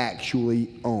you actually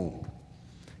own.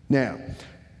 Now,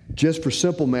 just for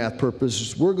simple math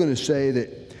purposes, we're going to say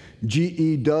that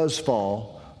GE does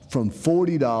fall from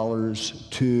 $40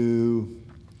 to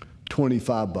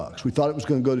 $25. We thought it was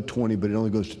going to go to 20, but it only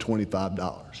goes to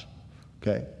 $25.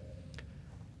 Okay?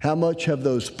 How much have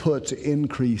those puts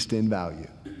increased in value?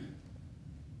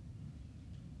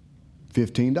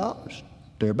 $15,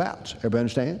 thereabouts. Everybody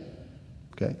understand?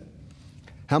 Okay.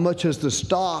 How much has the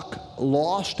stock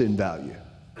lost in value?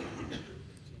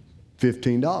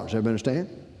 $15. Everybody understand?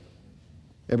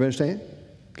 Everybody understand?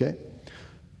 Okay.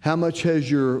 How much has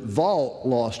your vault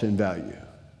lost in value?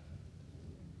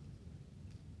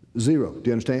 0. Do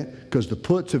you understand? Because the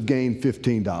puts have gained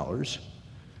 $15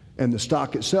 and the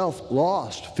stock itself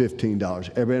lost $15.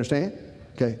 Everybody understand?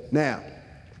 Okay. Now,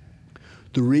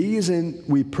 the reason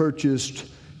we purchased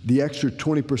the extra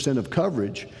 20% of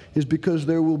coverage is because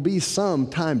there will be some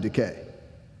time decay.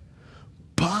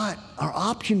 But our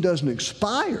option doesn't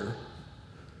expire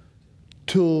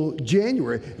till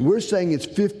January. We're saying it's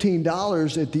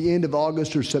 $15 at the end of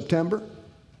August or September.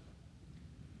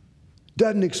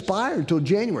 Doesn't expire until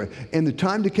January. And the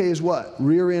time decay is what?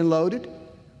 Rear end loaded.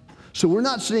 So we're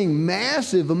not seeing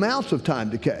massive amounts of time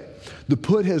decay. The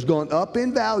put has gone up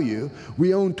in value.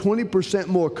 We own 20%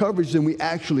 more coverage than we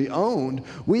actually owned.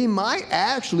 We might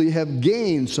actually have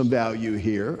gained some value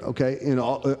here, okay,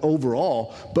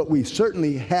 overall, but we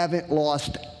certainly haven't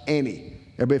lost any.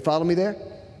 Everybody follow me there?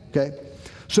 Okay.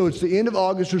 So it's the end of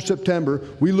August or September.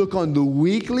 We look on the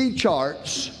weekly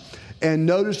charts and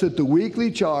notice that the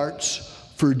weekly charts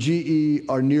for GE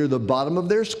are near the bottom of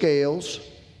their scales,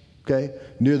 okay,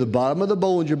 near the bottom of the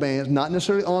Bollinger Bands, not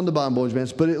necessarily on the bottom Bollinger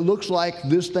Bands, but it looks like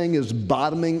this thing is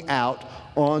bottoming out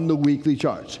on the weekly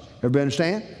charts. Everybody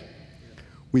understand?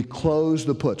 We close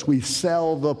the puts. We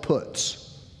sell the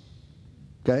puts,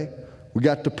 okay? We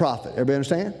got the profit. Everybody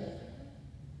understand?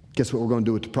 Guess what we're going to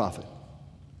do with the profit?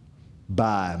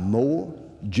 Buy more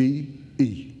GE. Do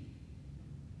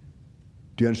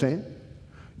you understand?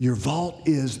 Your vault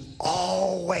is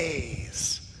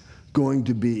always going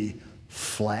to be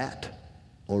flat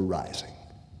or rising.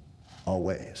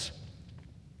 Always.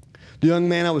 The young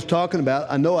man I was talking about,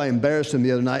 I know I embarrassed him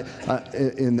the other night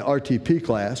in the RTP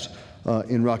class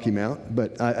in Rocky Mount,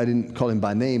 but I didn't call him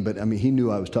by name, but I mean, he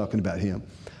knew I was talking about him.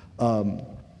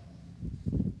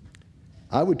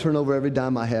 I would turn over every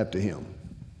dime I have to him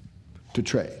to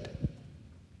trade.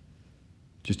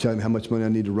 Just tell him how much money I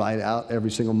need to write out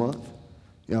every single month.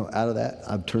 You know, out of that,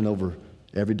 I'd turn over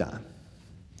every dime.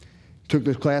 Took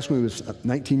this class when he was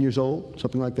 19 years old,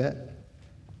 something like that,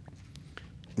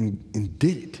 and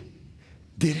did it.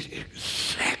 Did it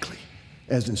exactly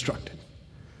as instructed.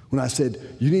 When I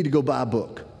said, you need to go buy a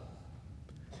book.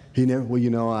 He never, well, you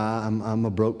know, I'm a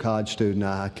broke college student.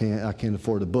 I can't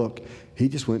afford a book. He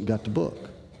just went and got the book.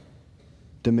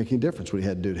 Didn't make any difference what he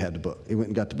had to do to have the book. He went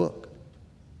and got the book.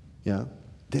 You know?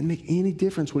 Didn't make any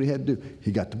difference what he had to do.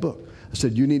 He got the book. I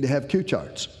said, you need to have Q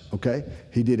charts, okay?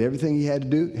 He did everything he had to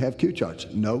do, have Q charts.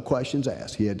 No questions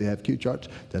asked. He had to have Q charts.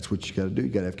 That's what you got to do. You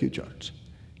got to have Q charts.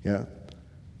 Yeah.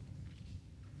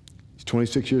 He's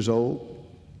 26 years old.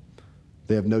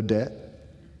 They have no debt.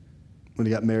 When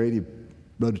he got married, he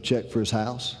wrote a check for his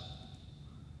house.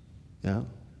 Yeah.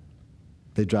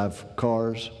 They drive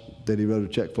cars that he wrote a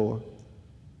check for.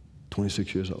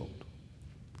 26 years old.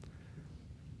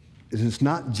 It's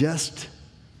not just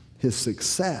his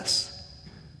success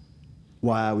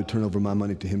why I would turn over my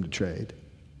money to him to trade.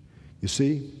 You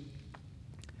see,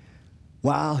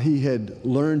 while he had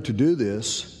learned to do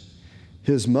this,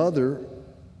 his mother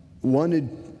wanted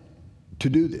to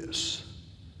do this.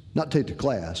 Not take the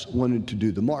class, wanted to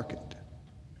do the market.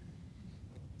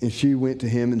 And she went to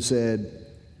him and said,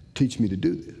 teach me to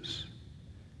do this.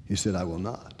 He said, I will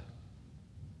not.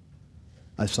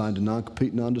 I signed a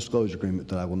non-compete, non-disclosure agreement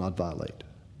that I will not violate.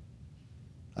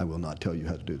 I will not tell you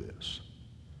how to do this.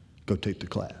 Go take the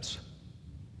class.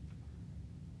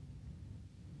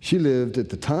 She lived at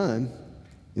the time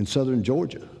in southern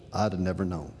Georgia. I'd have never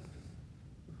known.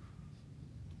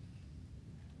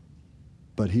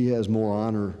 But he has more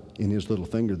honor in his little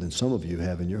finger than some of you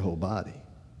have in your whole body.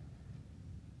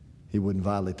 He wouldn't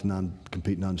violate the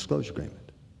non-compete, non-disclosure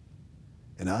agreement.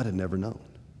 And I'd have never known.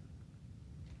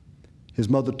 His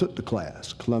mother took the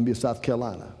class, Columbia, South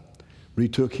Carolina,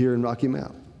 retook here in Rocky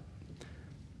Mount.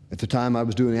 At the time I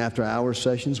was doing after-hours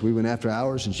sessions, we went after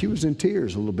hours, and she was in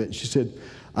tears a little bit. And she said,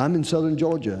 I'm in southern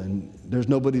Georgia, and there's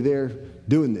nobody there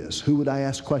doing this. Who would I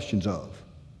ask questions of?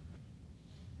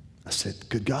 I said,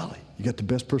 good golly, you got the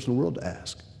best person in the world to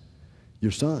ask.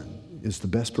 Your son is the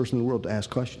best person in the world to ask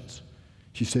questions.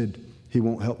 She said, he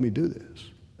won't help me do this.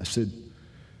 I said,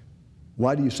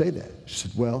 why do you say that? She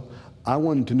said, well, I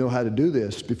wanted to know how to do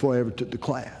this before I ever took the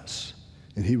class,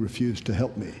 and he refused to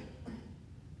help me.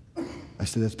 I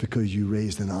said, that's because you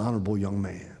raised an honorable young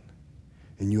man,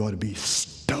 and you ought to be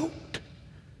stoked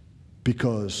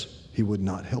because he would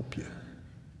not help you.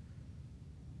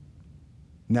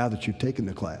 Now that you've taken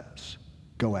the class,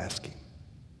 go ask him.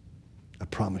 I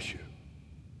promise you,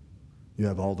 you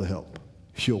have all the help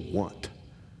you'll want.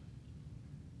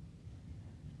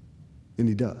 And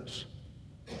he does.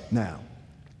 Now,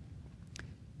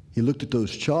 he looked at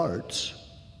those charts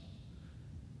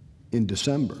in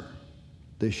December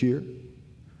this year,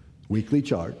 weekly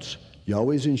charts. You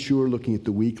always ensure looking at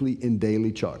the weekly and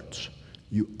daily charts.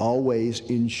 You always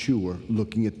ensure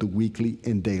looking at the weekly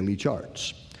and daily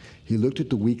charts. He looked at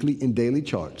the weekly and daily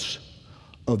charts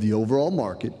of the overall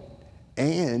market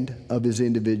and of his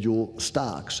individual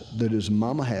stocks that his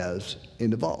mama has in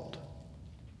the vault.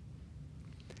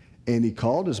 And he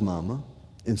called his mama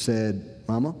and said,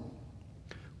 Mama,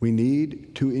 we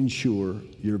need to insure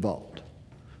your vault.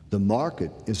 The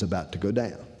market is about to go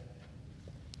down.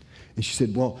 And she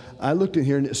said, well, I looked in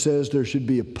here and it says there should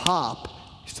be a pop.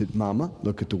 He said, Mama,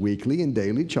 look at the weekly and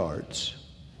daily charts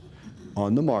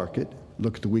on the market.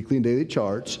 Look at the weekly and daily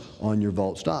charts on your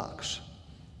vault stocks.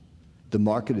 The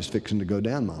market is fixing to go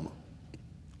down, Mama.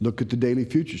 Look at the daily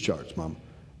futures charts, Mama.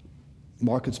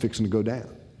 Market's fixing to go down.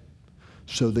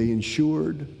 So they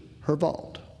insured her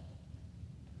vault.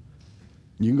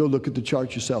 You can go look at the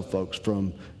chart yourself, folks.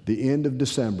 From the end of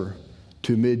December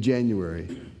to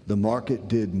mid-January, the market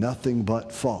did nothing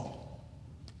but fall.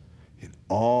 And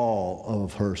all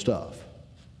of her stuff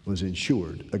was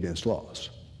insured against loss.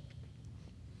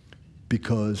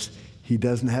 Because he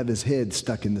doesn't have his head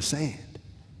stuck in the sand.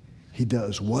 He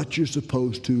does what you're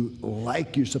supposed to,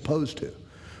 like you're supposed to.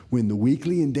 When the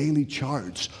weekly and daily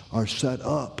charts are set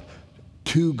up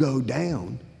to go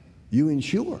down, you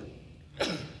insure.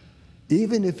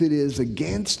 Even if it is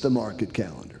against the market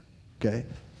calendar, okay?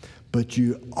 But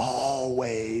you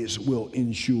always will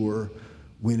insure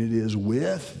when it is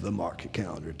with the market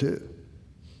calendar too.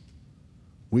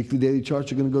 Weekly, daily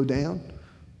charts are going to go down,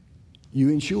 you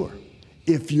insure.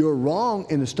 If you're wrong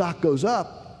and the stock goes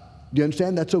up, do you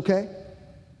understand that's okay?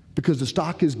 Because the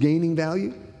stock is gaining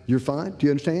value, you're fine. Do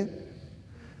you understand?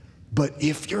 But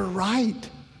if you're right,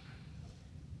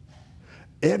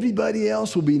 everybody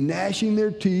else will be gnashing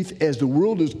their teeth as the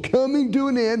world is coming to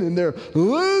an end and they're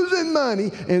losing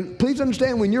money. And please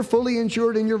understand, when you're fully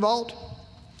insured in your vault,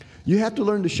 you have to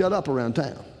learn to shut up around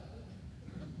town.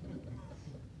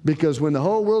 Because when the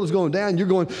whole world is going down, you're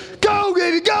going, go,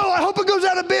 get it, go. I hope it goes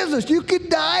out of business. You could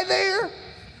die there.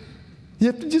 You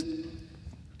have to just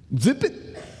zip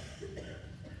it.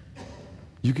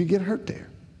 You could get hurt there.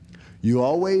 You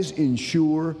always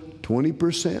insure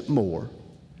 20% more,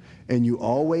 and you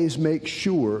always make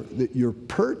sure that your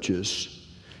purchase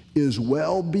is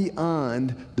well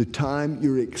beyond the time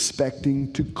you're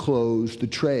expecting to close the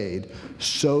trade,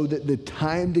 so that the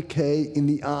time decay in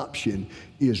the option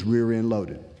is rear end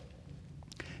loaded.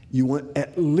 You want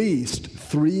at least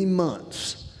 3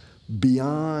 months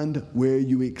beyond where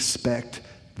you expect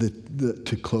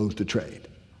to close the trade.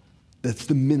 That's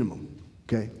the minimum,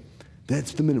 okay?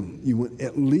 That's the minimum. You want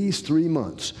at least 3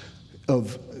 months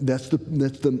of, that's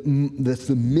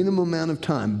the minimum amount of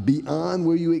time beyond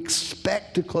where you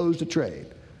expect to close the trade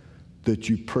that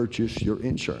you purchase your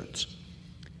insurance.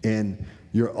 And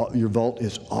your vault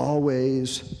is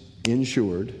always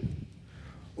insured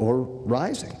or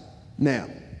rising. Now,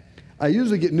 I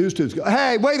usually get news to this.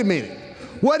 Hey, wait a minute.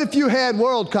 What if you had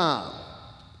WorldCom?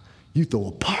 You throw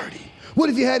a party.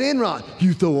 What if you had Enron?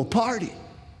 You throw a party.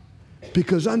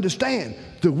 Because understand,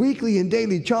 the weekly and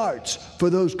daily charts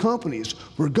for those companies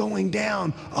were going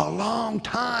down a long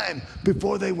time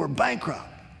before they were bankrupt.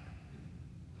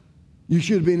 You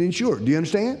should have been insured. Do you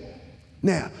understand?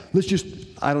 Now, let's just,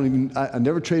 I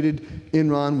never traded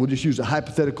Enron. We'll just use a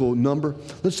hypothetical number.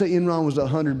 Let's say Enron was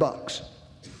 $100.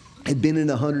 Had been in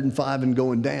 105 and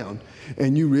going down,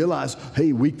 and you realize,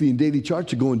 hey, weekly and daily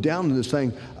charts are going down in this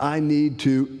thing. I need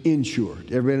to insure.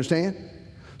 Everybody understand?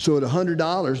 So at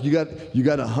 $100,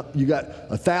 you got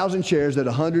 1,000 shares at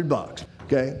 $100,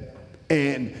 okay?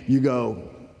 And you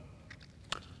go,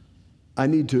 I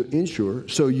need to insure.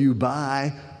 So you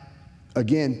buy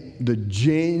again, the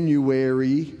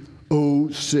January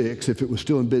 06, if it was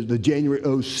still in business, the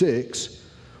January 06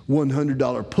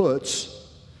 $100 puts,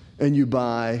 and you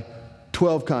buy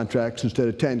 12 contracts instead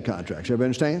of 10 contracts. Everybody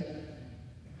understand?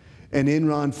 And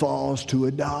Enron falls to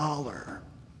 $1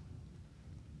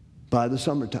 by the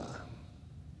summertime.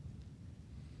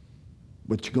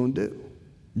 What you going to do?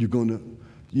 You're going to,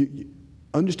 you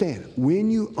understand, when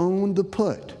you own the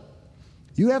put,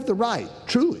 you have the right,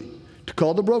 truly, to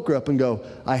call the broker up and go,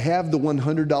 I have the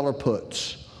 $100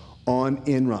 puts on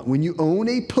Enron. When you own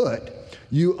a put,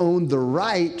 you own the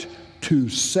right to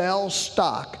sell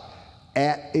stock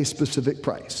at a specific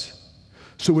price.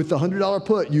 So with the $100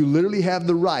 put, you literally have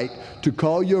the right to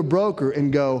call your broker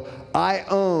and go, I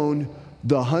own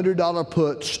the $100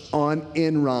 puts on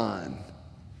Enron.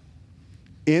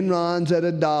 Enron's at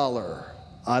 $1.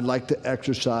 I'd like to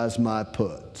exercise my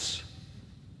puts.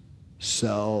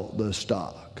 Sell the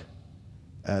stock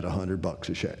at $100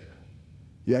 a share.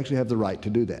 You actually have the right to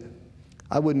do that.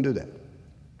 I wouldn't do that.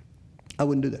 I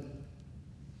wouldn't do that.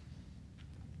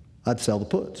 I'd sell the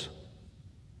puts.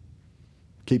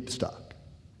 Keep the stock.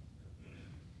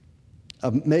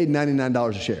 I've made $99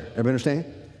 a share. Everybody understand?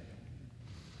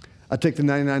 I take the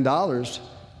 $99,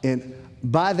 and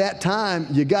by that time,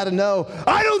 you got to know,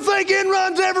 I don't think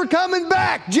Enron's ever coming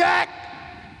back, Jack.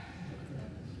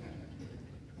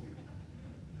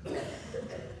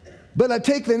 But I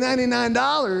take the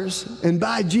 $99 and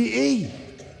buy GE. You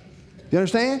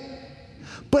understand?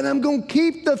 But I'm going to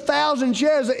keep the 1,000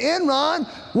 shares of Enron,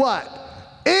 what?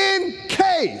 In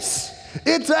case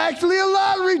it's actually a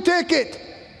lottery ticket.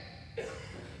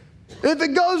 If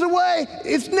it goes away,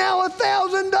 it's now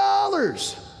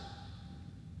 $1,000.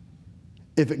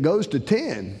 If it goes to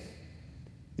 10,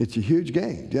 it's a huge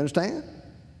gain. Do you understand?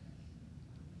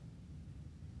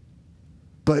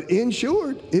 But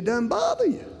insured, it doesn't bother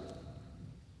you.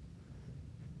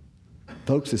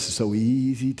 Folks, this is so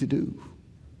easy to do.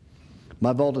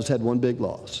 My vault has had one big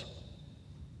loss.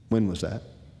 When was that?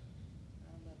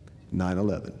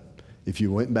 9/11. If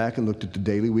you went back and looked at the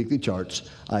daily, weekly charts,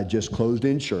 I just closed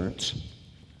insurance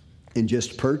and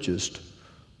just purchased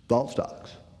vault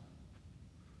stocks.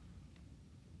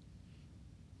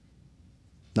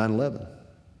 9/11.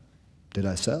 Did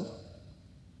I sell?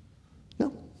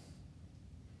 No.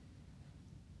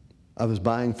 I was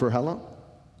buying for how long?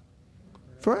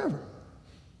 Forever.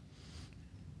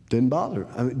 Didn't bother.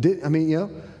 I mean, you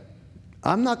know,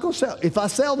 I'm not going to sell. If I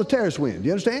sell, the terrorists win. Do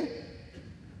you understand?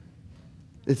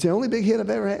 It's the only big hit I've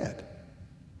ever had.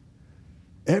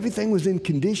 Everything was in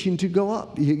condition to go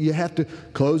up. You have to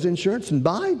close insurance and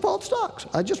buy vault stocks.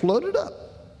 I just loaded up.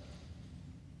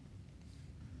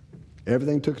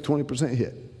 Everything took a 20%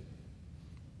 hit.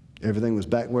 Everything was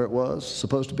back where it was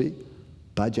supposed to be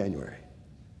by January.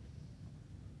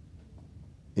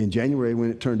 In January,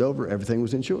 when it turned over, everything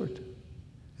was insured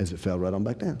as it fell right on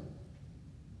back down.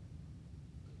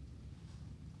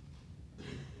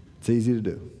 It's easy to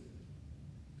do.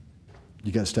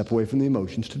 You got to step away from the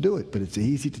emotions to do it, but it's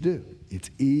easy to do.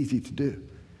 It's easy to do.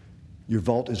 Your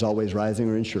vault is always rising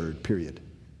or insured, period.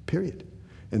 Period.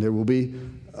 And there will be,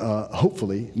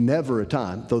 hopefully, never a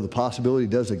time, though the possibility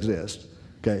does exist,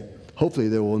 okay? Hopefully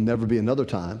there will never be another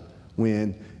time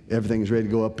when everything is ready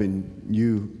to go up and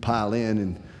you pile in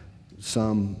and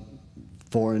some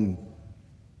foreign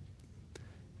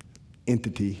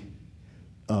entity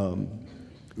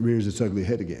rears its ugly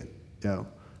head again, you know?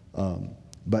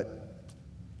 But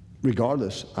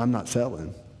regardless, I'm not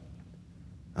selling.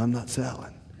 I'm not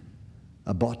selling.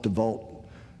 I bought the vault.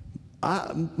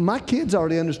 My kids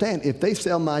already understand, if they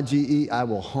sell my GE, I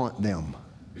will haunt them.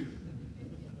 You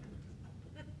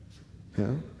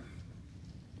know?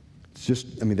 It's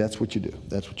just, I mean, that's what you do.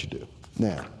 That's what you do.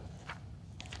 Now,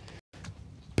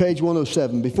 page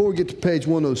 107. Before we get to page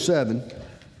 107,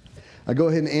 I go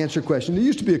ahead and answer a question. There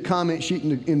used to be a comment sheet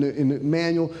in the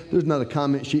manual. There's not a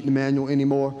comment sheet in the manual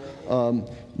anymore.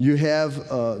 You have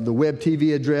the web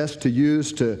TV address to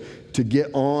use to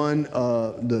get on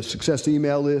the Success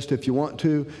email list if you want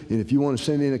to. And if you want to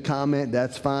send in a comment,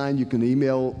 that's fine. You can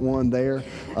email one there.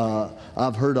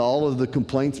 I've heard all of the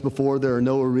complaints before. There are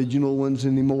no original ones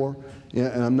anymore.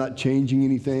 And I'm not changing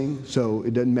anything, so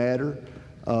it doesn't matter.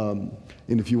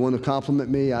 And if you want to compliment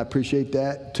me, I appreciate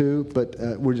that too, but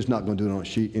we're just not going to do it on a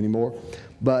sheet anymore.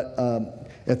 But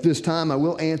at this time, I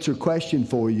will answer a question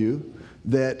for you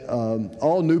that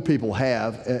all new people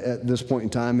have at this point in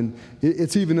time, and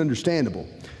it's even understandable.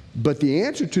 But the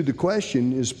answer to the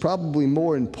question is probably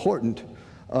more important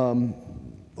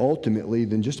ultimately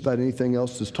than just about anything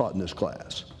else that's taught in this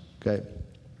class, okay?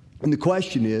 And the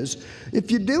question is, if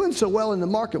you're doing so well in the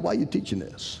market, why are you teaching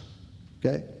this,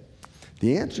 okay?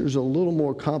 The answer is a little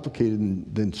more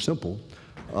complicated than simple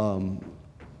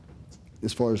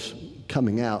as far as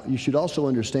coming out. You should also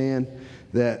understand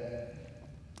that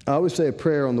I always say a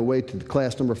prayer on the way to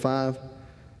class number 5,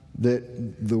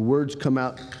 that the words come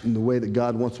out in the way that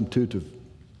God wants them to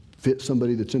fit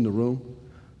somebody that's in the room.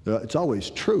 It's always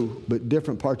true, but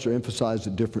different parts are emphasized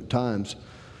at different times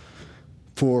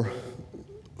for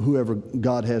whoever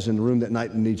God has in the room that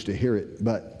night and needs to hear it.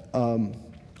 But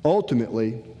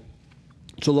ultimately,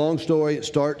 it's a long story. It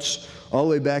starts all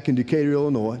the way back in Decatur,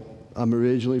 Illinois. I'm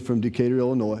originally from Decatur,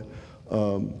 Illinois.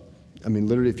 I mean,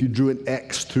 literally, if you drew an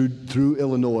X through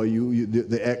Illinois,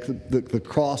 the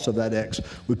cross of that X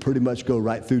would pretty much go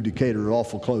right through Decatur, or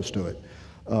awful close to it.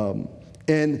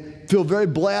 And feel very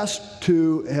blessed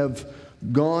to have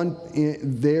gone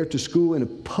there to school in a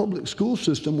public school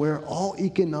system where all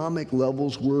economic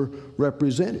levels were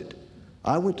represented.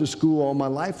 I went to school all my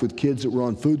life with kids that were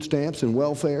on food stamps and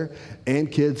welfare,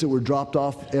 and kids that were dropped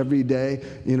off every day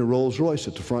in a Rolls Royce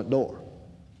at the front door.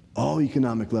 All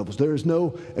economic levels. There is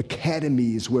no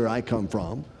academies where I come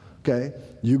from, okay?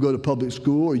 You go to public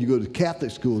school or you go to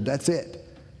Catholic school, that's it.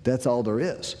 That's all there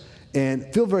is.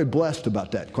 And feel very blessed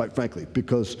about that, quite frankly,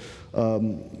 because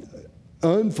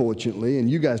unfortunately, and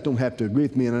you guys don't have to agree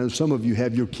with me, and I know some of you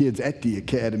have your kids at the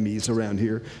academies around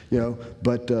here,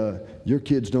 but your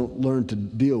kids don't learn to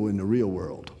deal in the real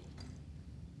world.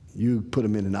 You put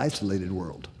them in an isolated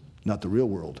world, not the real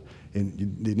world.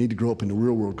 And they need to grow up in the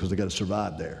real world because they got to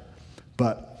survive there.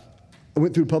 But I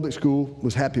went through public school,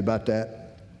 was happy about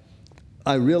that.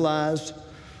 I realized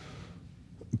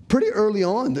pretty early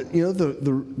on that,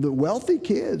 the wealthy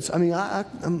kids, I mean,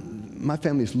 my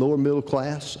family's lower middle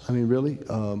class. I mean, really,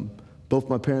 both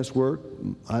my parents worked.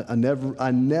 I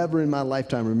never in my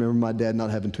lifetime remember my dad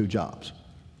not having 2 jobs,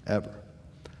 ever.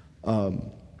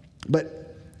 But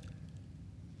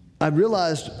I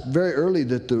realized very early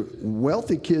that the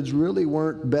wealthy kids really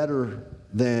weren't better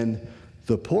than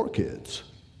the poor kids.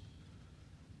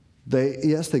 They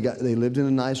lived in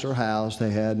a nicer house, they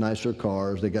had nicer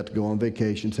cars, they got to go on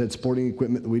vacations, had sporting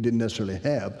equipment that we didn't necessarily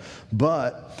have,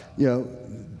 but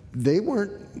they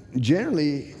weren't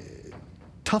generally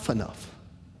tough enough.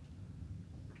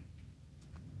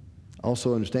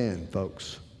 Also understand,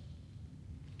 folks,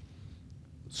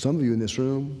 some of you in this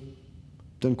room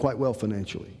done quite well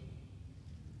financially.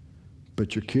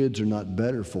 But your kids are not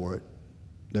better for it,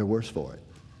 they're worse for it.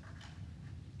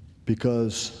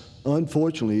 Because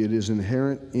unfortunately, it is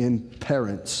inherent in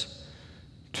parents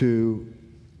to,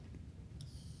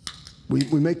 we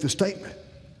make the statement,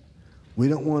 we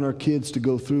don't want our kids to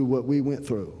go through what we went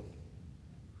through.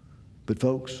 But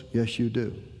folks, yes you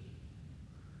do.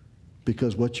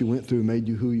 Because what you went through made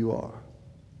you who you are.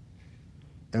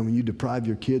 And when you deprive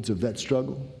your kids of that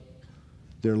struggle,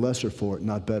 they're lesser for it,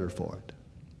 not better for it.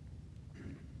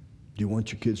 Do you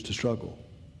want your kids to struggle?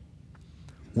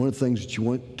 One of the things that you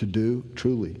want to do,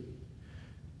 truly,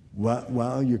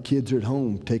 while your kids are at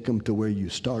home, take them to where you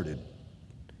started.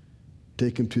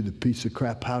 Take them to the piece of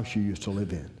crap house you used to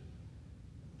live in.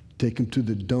 Take them to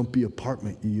the dumpy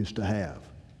apartment you used to have.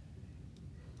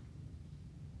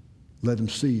 Let them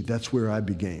see that's where I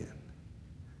began.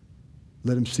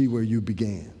 Let them see where you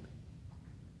began.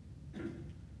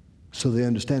 So they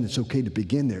understand it's okay to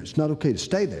begin there. It's not okay to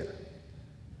stay there.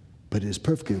 But it is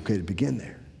perfectly okay to begin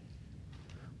there.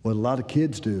 What a lot of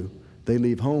kids do, they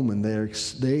leave home and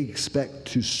they expect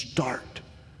to start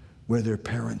where their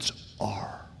parents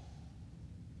are.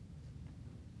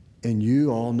 And you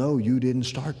all know you didn't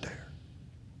start there.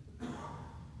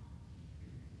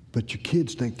 But your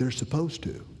kids think they're supposed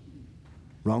to.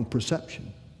 Wrong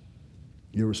perception.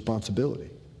 Your responsibility.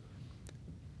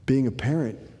 Being a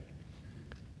parent,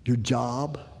 your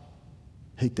job,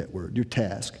 hate that word, your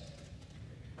task,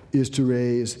 is to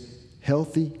raise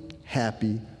healthy,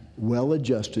 happy,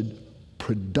 well-adjusted,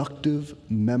 productive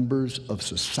members of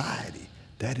society.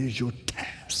 That is your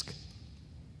task.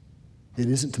 It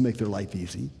isn't to make their life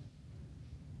easy.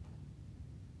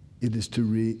 It is to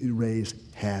raise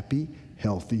happy,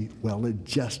 healthy,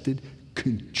 well-adjusted,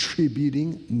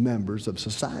 contributing members of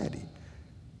society.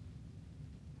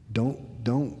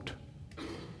 Don't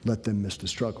let them miss the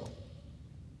struggle.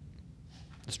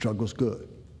 The struggle's good.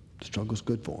 The struggle's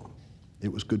good for them.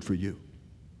 It was good for you.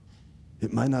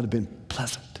 It might not have been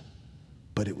pleasant,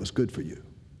 but it was good for you.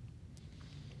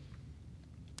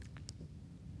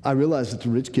 I realized that the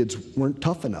rich kids weren't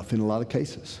tough enough in a lot of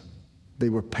cases. They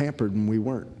were pampered and we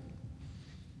weren't.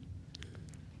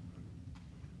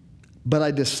 But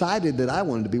I decided that I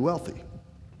wanted to be wealthy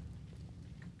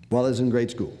while I was in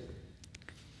grade school.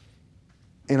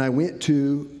 And I went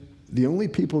to the only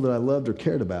people that I loved or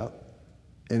cared about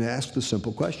and asked the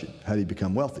simple question, how do you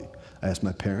become wealthy? I asked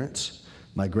my parents,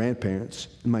 my grandparents,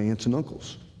 and my aunts and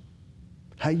uncles,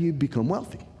 how you become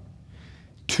wealthy?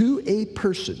 To a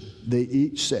person, they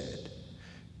each said,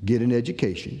 get an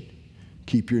education,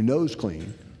 keep your nose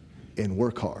clean, and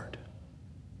work hard.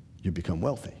 You become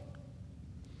wealthy.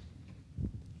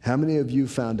 How many of you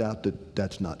found out that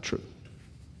that's not true?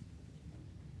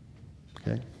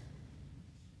 Okay?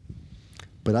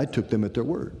 But I took them at their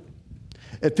word.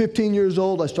 At 15 years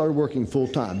old, I started working full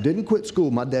time. Didn't quit school.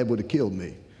 My dad would have killed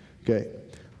me. Okay?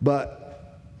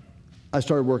 But I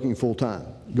started working full time,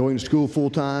 going to school full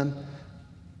time,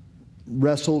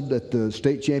 wrestled at the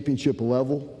state championship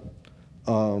level,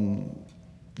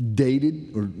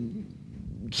 dated, or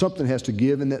something has to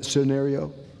give in that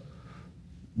scenario,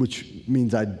 which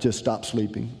means I just stopped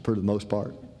sleeping for the most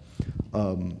part.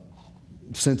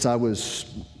 Since I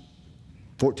was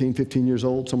 14, 15 years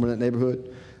old, somewhere in that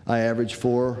neighborhood, I average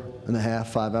 4.5,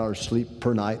 5 hours sleep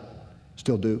per night.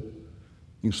 Still do.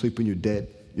 You can sleep when you're dead.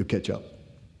 You'll catch up.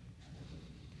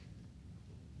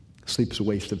 Sleep is a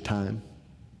waste of time.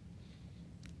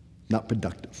 Not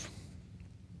productive.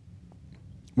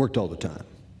 Worked all the time.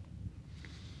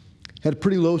 Had a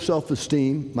pretty low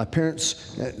self-esteem. My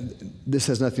parents, this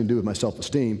has nothing to do with my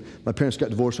self-esteem. My parents got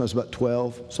divorced when I was about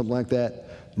 12, something like that.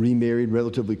 Remarried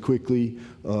relatively quickly.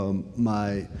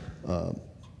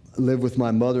 Lived with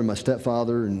my mother and my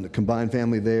stepfather and the combined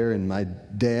family there, and my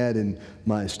dad and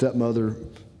my stepmother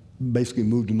basically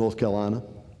moved to North Carolina.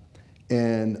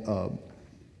 And,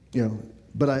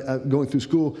 but I going through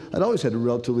school, I'd always had a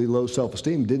relatively low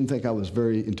self-esteem. Didn't think I was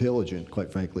very intelligent,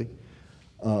 quite frankly.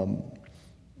 Most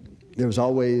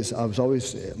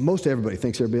everybody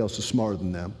thinks everybody else is smarter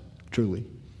than them, truly.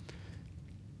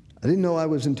 I didn't know I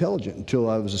was intelligent until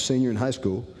I was a senior in high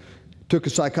school. Took a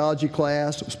psychology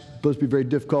class. It was supposed to be very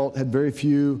difficult. Had very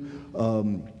few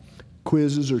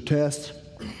quizzes or tests.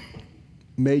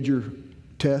 Major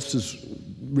tests is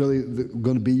really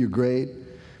going to be your grade.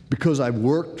 Because I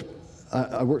worked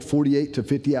 48 to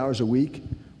 50 hours a week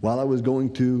while I was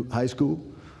going to high school.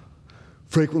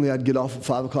 Frequently, I'd get off at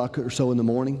 5 o'clock or so in the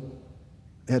morning.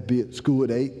 Had to be at school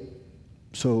at 8.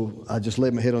 So I just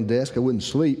laid my head on the desk. I wouldn't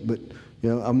sleep, but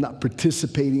I'm not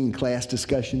participating in class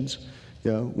discussions.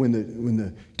 When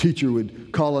the teacher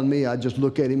would call on me, I'd just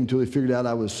look at him until he figured out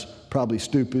I was probably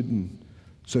stupid, and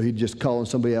so he'd just call on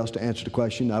somebody else to answer the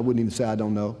question. I wouldn't even say I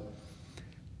don't know.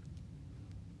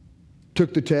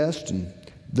 Took the test, and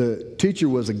the teacher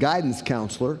was a guidance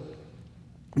counselor,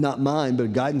 not mine, but a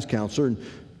guidance counselor. And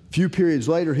a few periods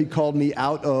later, he called me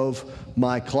out of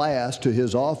my class to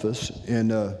his office,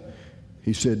 and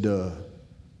he said,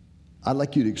 I'd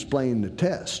like you to explain the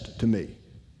test to me.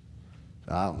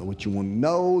 I don't know what you want to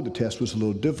know. The test was a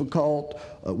little difficult.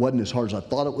 It wasn't as hard as I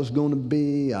thought it was going to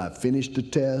be. I finished the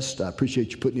test. I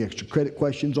appreciate you putting the extra credit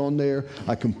questions on there.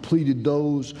 I completed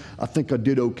those. I think I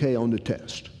did okay on the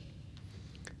test.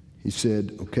 He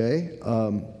said, okay,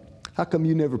 how come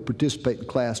you never participate in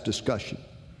class discussion?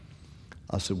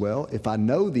 I said, well, if I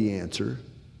know the answer,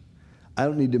 I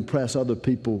don't need to impress other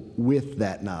people with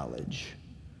that knowledge,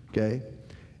 okay?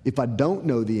 If I don't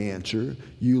know the answer,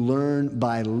 you learn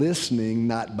by listening,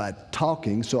 not by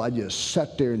talking, so I just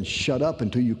sat there and shut up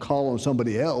until you call on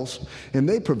somebody else, and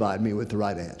they provide me with the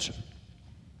right answer.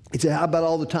 He said, how about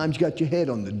all the times you got your head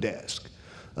on the desk?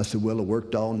 I said, well, I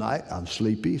worked all night. I'm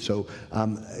sleepy, so I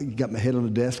got my head on the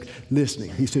desk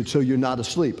listening. He said, so you're not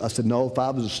asleep? I said, no, if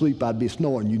I was asleep, I'd be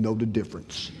snoring. You know the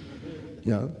difference.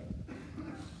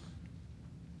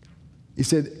 He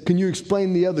said, can you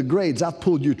explain the other grades? I've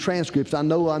pulled your transcripts. I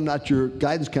know I'm not your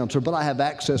guidance counselor, but I have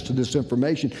access to this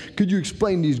information. Could you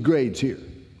explain these grades here?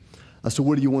 I said,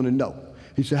 what do you want to know?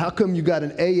 He said, how come you got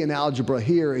an A in algebra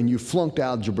here and you flunked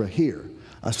algebra here?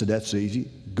 I said, that's easy.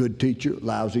 Good teacher,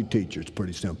 lousy teacher. It's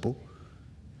pretty simple.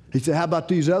 He said, how about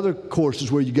these other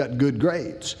courses where you got good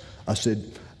grades? I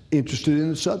said, interested in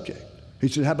the subject. He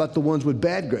said, how about the ones with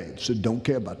bad grades? I said, don't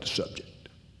care about the subject.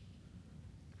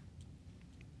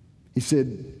 He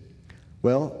said,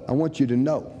 well, I want you to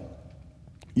know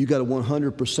you got a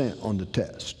 100% on the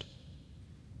test.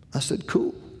 I said,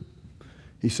 cool.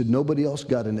 He said, nobody else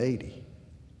got an 80.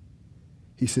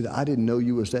 He said, I didn't know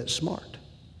you was that smart.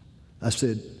 I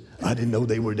said, I didn't know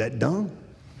they were that dumb.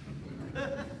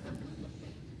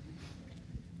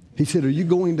 He said, are you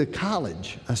going to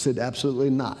college? I said, absolutely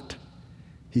not.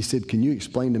 He said, can you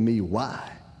explain to me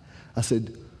why? I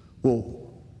said, well,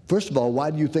 first of all,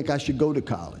 why do you think I should go to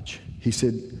college? He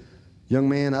said, young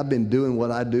man, I've been doing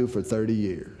what I do for 30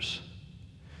 years.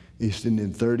 He said,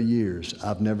 in 30 years,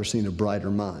 I've never seen a brighter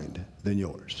mind than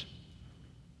yours.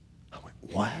 I went,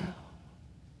 wow,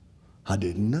 I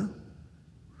didn't know.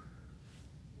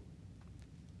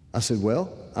 I said,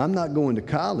 well, I'm not going to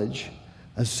college.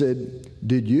 I said,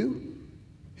 did you?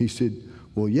 He said,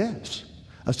 well, yes.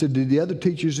 I said, did the other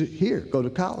teachers here go to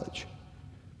college?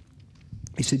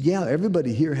 He said, yeah,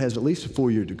 everybody here has at least a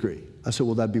 4-year degree. I said,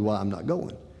 well, that'd be why I'm not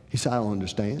going. He said, I don't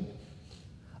understand.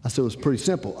 I said, well, it's pretty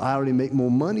simple. I already make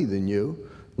more money than you.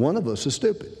 One of us is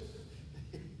stupid.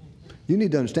 You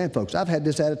need to understand, folks, I've had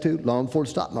this attitude long before the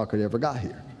stock market ever got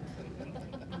here.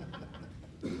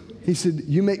 He said,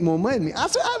 you make more money than me. I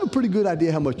said, I have a pretty good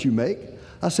idea how much you make.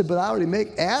 I said, but I already make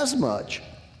as much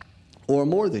or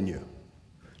more than you.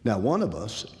 Now, one of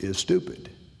us is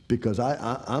stupid because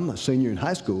I'm a senior in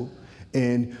high school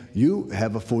and you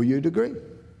have a 4-year degree.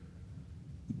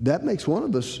 That makes one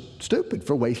of us stupid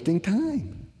for wasting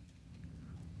time.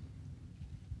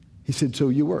 He said, so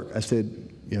you work? I said,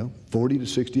 40 to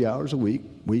 60 hours a week,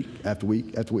 week after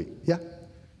week after week. Yeah.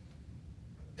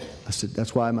 I said,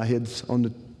 that's why my head's on the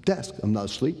desk. I'm not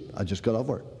asleep. I just got off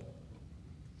work.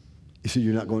 He said,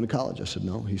 you're not going to college? I said,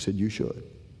 no. He said, you should.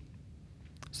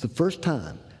 It's the first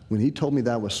time when he told me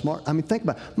that I was smart. I mean, think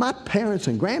about it. My parents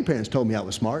and grandparents told me I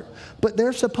was smart, but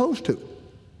they're supposed to.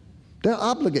 They're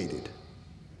obligated,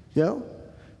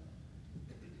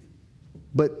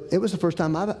 But it was the first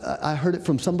time I heard it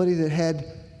from somebody that had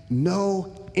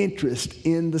no interest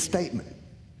in the statement.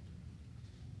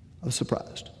 I was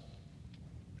surprised.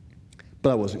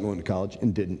 But I wasn't going to college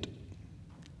and didn't.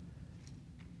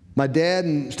 My dad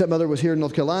and stepmother was here in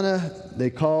North Carolina. They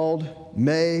called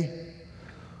May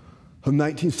of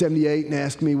 1978 and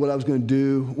asked me what I was going to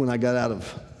do when I got out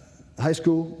of high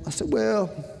school. I said, well,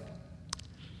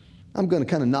 I'm going to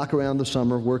kind of knock around the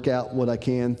summer, work out what I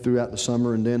can throughout the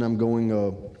summer, and then I'm going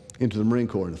into the Marine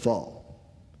Corps in the fall.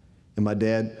 And my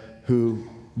dad, who,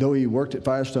 though he worked at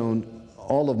Firestone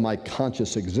all of my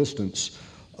conscious existence,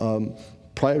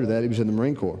 prior to that, he was in the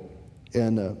Marine Corps.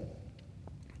 And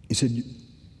he said,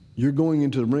 you're going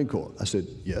into the Marine Corps? I said,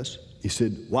 yes. He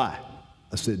said, why?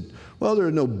 I said, well, there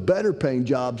are no better paying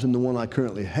jobs than the one I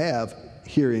currently have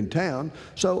here in town,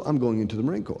 so I'm going into the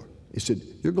Marine Corps. He said,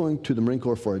 you're going to the Marine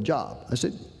Corps for a job? I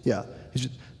said, yeah. He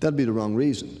said, that'd be the wrong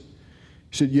reason.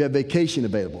 He said, you have vacation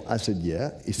available? I said,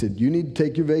 yeah. He said, you need to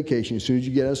take your vacation as soon as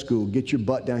you get out of school, get your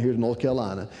butt down here to North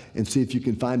Carolina, and see if you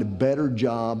can find a better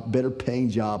job, better paying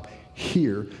job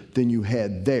here than you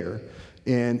had there.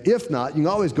 And if not, you can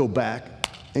always go back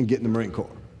and get in the Marine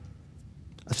Corps.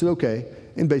 I said, okay.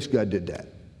 And basically I did that.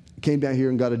 Came down here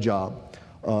and got a job.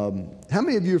 How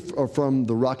many of you are from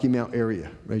the Rocky Mount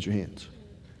area? Raise your hands.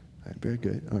 All right, very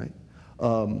good. All right.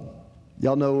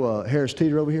 Y'all know Harris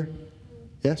Teeter over here?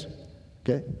 Yes?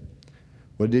 Okay.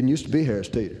 Well, it didn't used to be Harris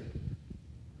Teeter.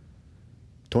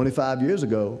 25 years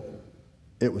ago,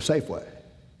 it was Safeway.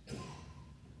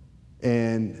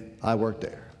 And I worked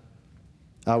there.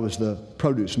 I was the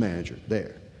produce manager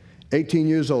there. 18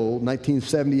 years old,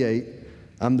 1978,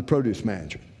 I'm the produce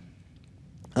manager.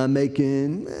 I'm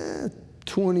making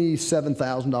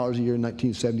 $27,000 a year in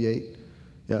 1978,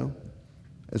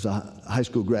 as a high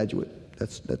school graduate.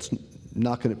 That's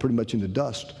knocking it pretty much into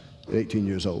dust at 18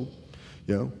 years old.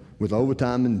 With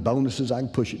overtime and bonuses, I can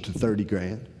push it to 30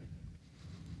 grand.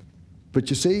 But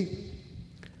you see,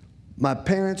 my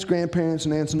parents, grandparents,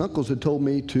 and aunts and uncles had told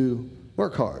me to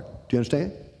work hard. Do you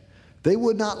understand? They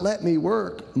would not let me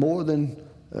work more than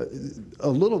a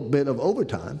little bit of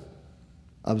overtime.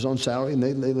 I was on salary, and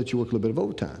they let you work a little bit of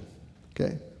overtime,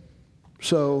 okay?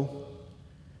 So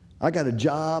I got a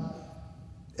job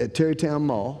at Terrytown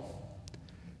Mall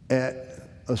at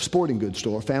a sporting goods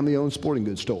store, family-owned sporting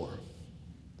goods store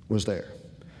was there,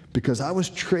 because I was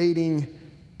trading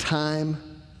time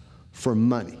for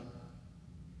money.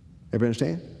 Everybody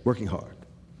understand? Working hard.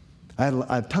 I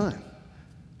have time,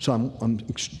 so I'm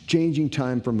exchanging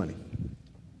time for money.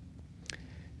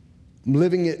 I'm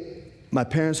living at my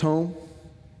parents' home,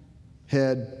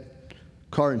 had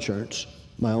car insurance,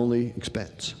 my only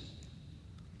expense.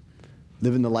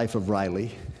 Living the life of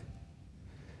Riley,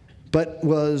 but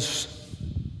was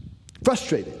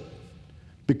frustrated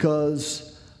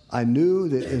because I knew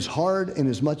that as hard and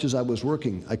as much as I was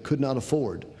working, I could not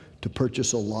afford to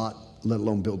purchase a lot, let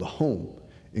alone build a home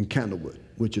in Candlewood,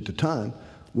 which at the time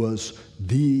was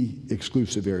the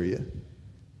exclusive area.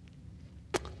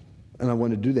 And I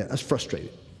wanted to do that. I was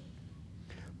frustrated.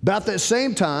 About that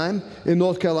same time in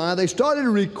North Carolina, they started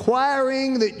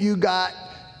requiring that you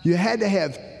had to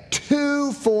have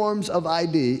 2 forms of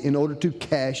ID in order to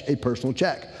cash a personal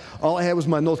check. All I had was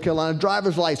my North Carolina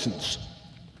driver's license.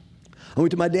 I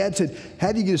went to my dad and said,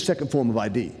 how do you get a second form of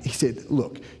ID? He said,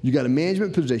 look, you got a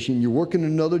management position, you're working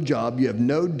another job, you have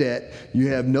no debt, you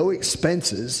have no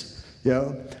expenses,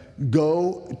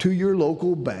 go to your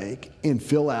local bank and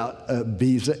fill out a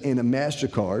Visa and a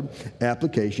MasterCard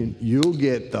application. You'll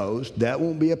get those. That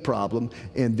won't be a problem.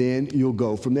 And then you'll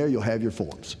go from there. You'll have your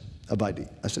forms of ID.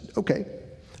 I said, okay.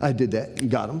 I did that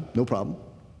and got them. No problem.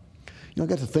 I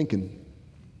got to thinking,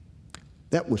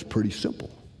 that was pretty simple.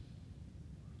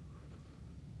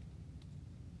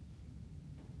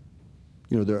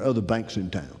 There are other banks in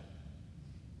town.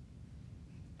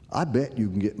 I bet you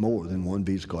can get more than one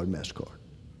Visa card, MasterCard.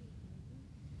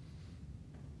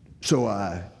 So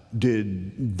I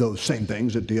did those same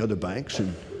things at the other banks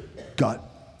and got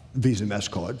Visa and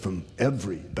MasterCard from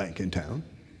every bank in town.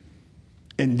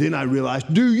 And then I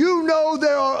realized, do you know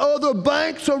there are other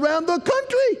banks around the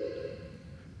country?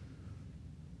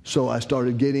 So I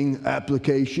started getting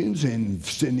applications and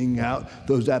sending out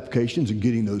those applications and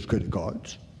getting those credit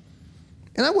cards.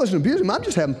 And I wasn't abusing them. I'm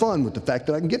just having fun with the fact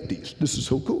that I can get these. This is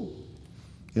so cool.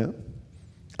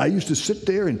 I used to sit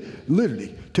there and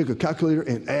literally take a calculator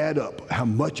and add up how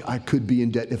much I could be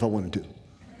in debt if I wanted to.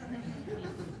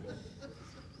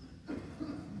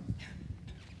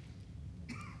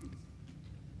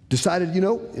 Decided,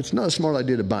 it's not a smart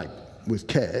idea to buy with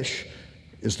cash.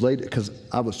 It's late because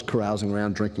I was carousing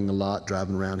around, drinking a lot,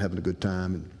 driving around, having a good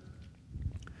time. And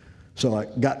so I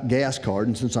got gas card,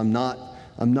 and since I'm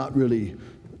not really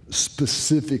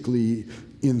specifically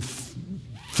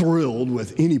thrilled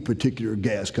with any particular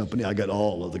gas company, I got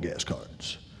all of the gas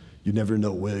cards. You never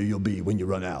know where you'll be when you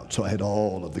run out. So I had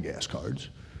all of the gas cards.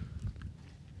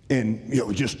 And,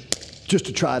 just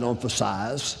to try it on for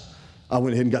size, I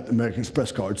went ahead and got the American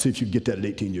Express card, see if you can get that at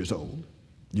 18 years old.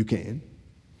 You can.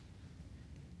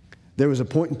 There was a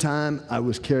point in time I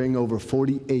was carrying over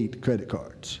 48 credit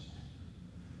cards.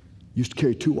 Used to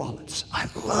carry 2 wallets. I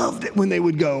loved it when they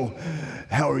would go,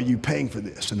 how are you paying for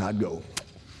this? And I'd go,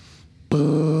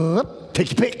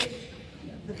 take your pick.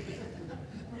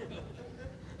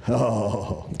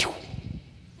 Oh,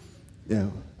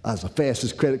 I was the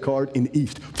fastest credit card in the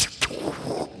East.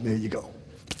 There you go.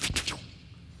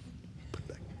 Put it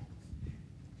back.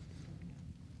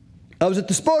 I was at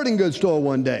the sporting goods store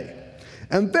one day.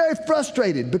 I'm very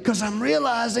frustrated because I'm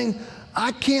realizing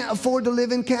I can't afford to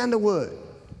live in Candlewood.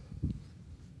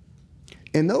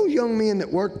 And those young men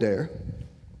that worked there,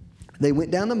 they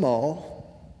went down the mall.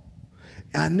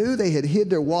 I knew they had hid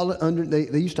their wallet under,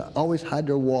 they used to always hide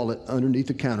their wallet underneath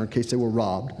the counter in case they were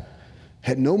robbed.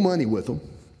 Had no money with them.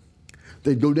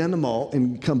 They'd go down the mall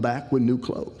and come back with new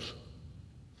clothes.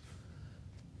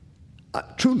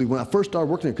 Truly, when I first started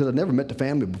working there, because I'd never met the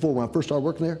family before, when I first started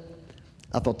working there,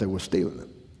 I thought they were stealing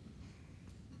them.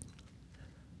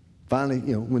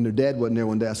 Finally, when their dad wasn't there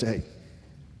one day, I said, hey,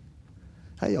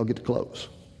 how y'all get the clothes?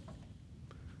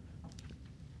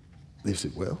 They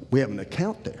said, well, we have an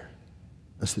account there.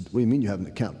 I said, what do you mean you have an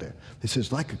account there? They said,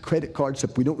 it's like a credit card,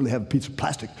 except we don't really have a piece of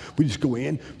plastic. We just go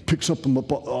in, pick something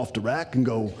up off the rack and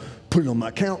go put it on my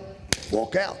account,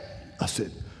 walk out. I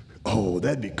said, oh,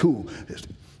 that'd be cool.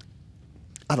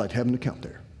 I'd like to have an account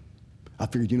there. I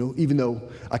figured, even though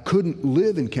I couldn't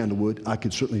live in Candlewood, I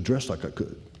could certainly dress like I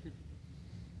could.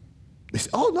 They said,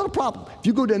 oh, not a problem. If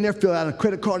you go down there, fill out a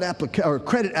credit card or a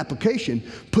credit application,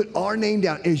 put our name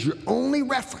down as your only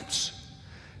reference,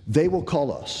 they will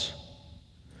call us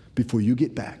before you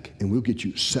get back, and we'll get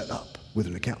you set up with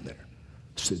an account there.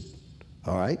 I said,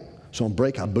 all right. So on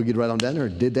break, I boogied right on down there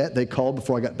and did that. They called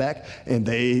before I got back, and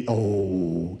they,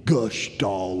 gushed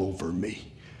all over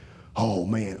me. Oh,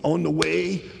 man. On the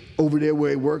way over there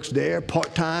where he works there,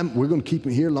 part-time, we're going to keep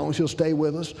him here as long as he'll stay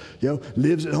with us.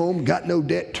 Lives at home, got no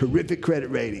debt, terrific credit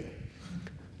rating.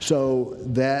 So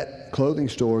that clothing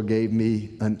store gave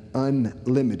me an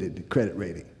unlimited credit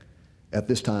rating at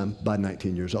this time by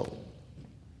 19 years old.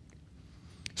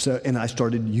 So, and I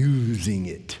started using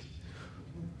it.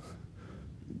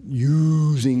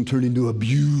 Using turned into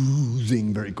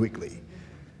abusing very quickly.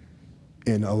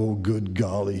 And oh, good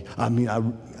golly. I mean,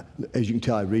 as you can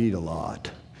tell, I read a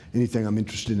lot. Anything I'm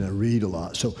interested in, I read a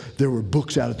lot. So there were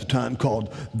books out at the time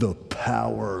called the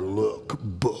Power Look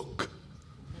book,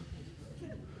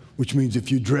 which means if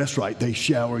you dress right, they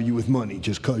shower you with money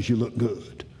just because you look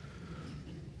good.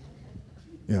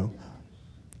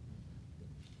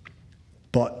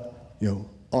 But,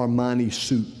 Armani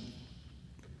suit,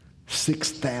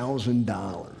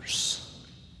 $6,000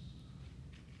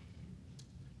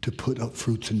 to put up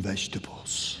fruits and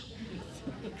vegetables.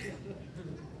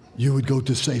 You would go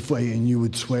to Safeway and you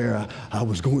would swear I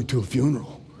was going to a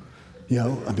funeral.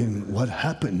 What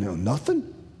happened?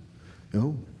 Nothing.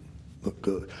 Look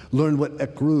good. Learn what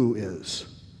ecru is.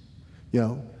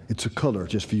 It's a color,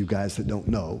 just for you guys that don't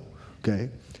know, okay?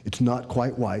 It's not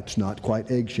quite white, it's not quite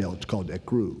eggshell, it's called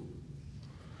ecru.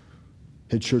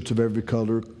 Had shirts of every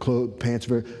color, clothes, pants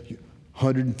of every,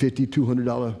 $150,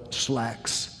 $200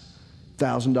 slacks,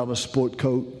 $1,000 sport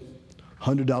coat,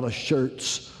 $100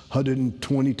 shirts,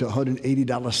 $120 to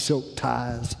 $180 silk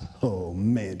ties. Oh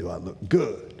man, do I look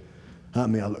good. I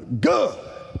mean, I look good.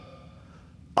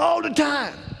 All the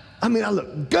time. I mean, I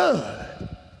look good.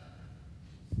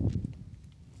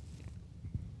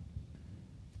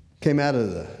 Came out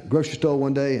of the grocery store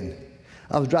one day and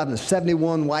I was driving a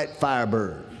 71 white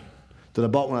Firebird that I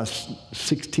bought when I was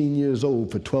 16 years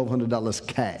old for $1,200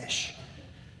 cash.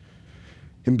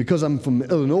 And because I'm from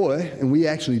Illinois, and we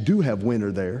actually do have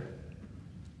winter there,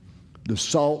 the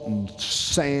salt and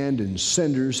sand and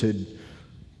cinders had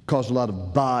caused a lot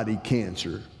of body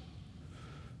cancer.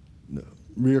 The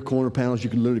rear corner panels, you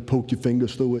could literally poke your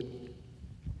fingers through it.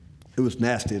 It was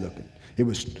nasty looking. It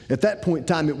was, at that point in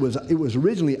time, it was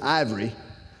originally ivory,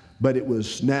 but it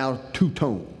was now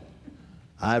two-tone.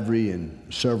 Ivory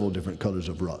and several different colors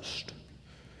of rust.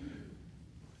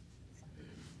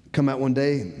 Come out one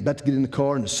day, about to get in the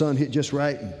car, and the sun hit just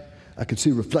right, and I could see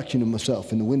a reflection of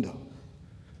myself in the window.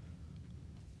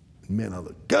 And man, I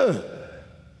looked good.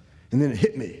 And then it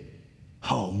hit me.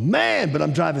 Oh man, but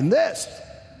I'm driving this.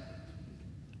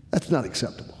 That's not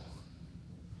acceptable.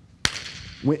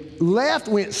 Went left,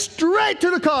 went straight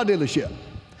to the car dealership.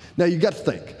 Now you got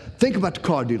to think about the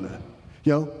car dealer.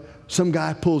 You know, some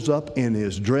guy pulls up and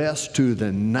is dressed to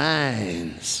the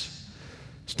nines,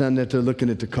 standing there looking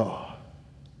at the car.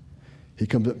 He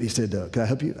comes up, he said, can I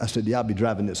help you? I said, yeah, I'll be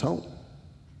driving this home.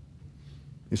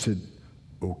 He said,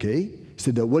 okay. He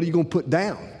said, what are you going to put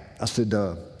down? I said,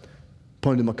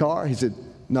 pointed to my car. He said,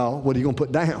 no, what are you going to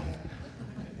put down?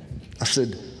 I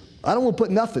said, I don't want to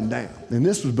put nothing down. And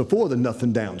this was before the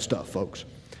nothing down stuff, folks.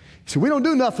 He said, we don't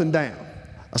do nothing down.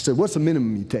 I said, what's the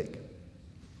minimum you take?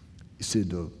 He said,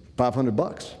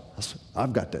 $500. I said,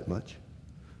 I've got that much.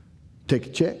 Take a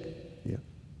check? Yeah.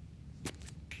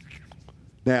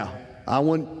 Now, I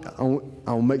want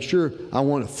to make sure I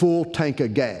want a full tank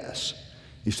of gas.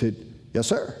 He said, yes,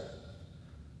 sir.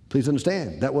 Please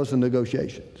understand, that wasn't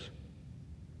negotiations.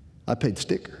 I paid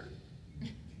sticker.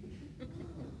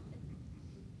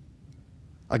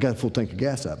 I got a full tank of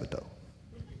gas out of it, though.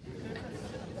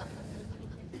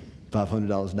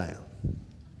 $500 down.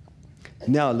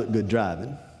 Now I look good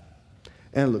driving,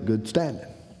 and I look good standing.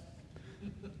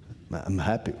 I'm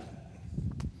happy.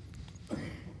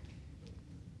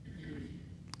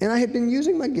 And I had been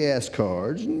using my gas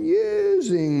cards and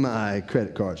using my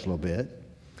credit cards a little bit,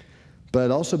 but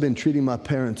I'd also been treating my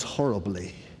parents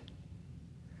horribly.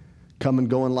 Coming,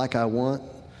 going like I want.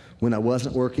 When I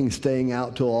wasn't working, staying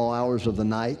out till all hours of the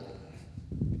night.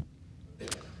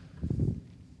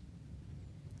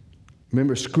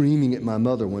 Remember screaming at my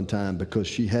mother one time because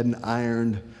she hadn't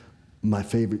ironed my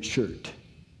favorite shirt.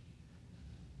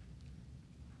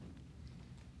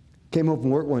 Came home from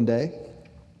work one day.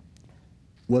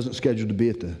 Wasn't scheduled to be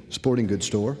at the sporting goods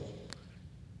store.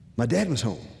 My dad was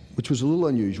home, which was a little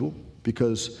unusual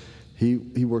because he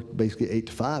worked basically 8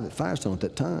 to 5 at Firestone at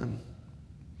that time.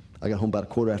 I got home about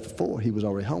 4:15. He was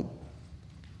already home.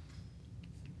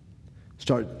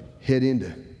 Started head in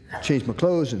to change my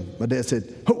clothes, and my dad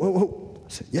said, ho, ho, ho. I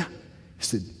said, yeah. He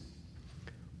said,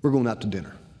 we're going out to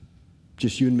dinner.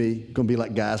 Just you and me, going to be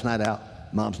like guys' night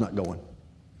out. Mom's not going.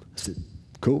 I said,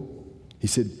 cool. He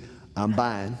said, I'm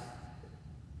buying.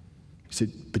 He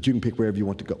said, but you can pick wherever you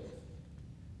want to go.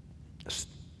 I said,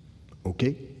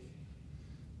 okay.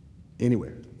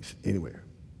 Anywhere. He said, anywhere.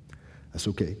 That's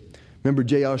okay. Remember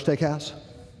JR Steakhouse?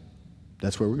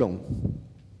 That's where we're going.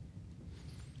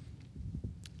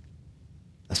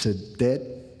 I said, Dad,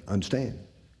 understand.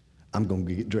 I'm going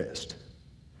to get dressed.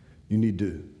 You need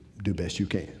to do best you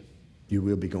can. You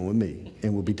will be going with me,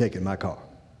 and we'll be taking my car.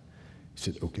 He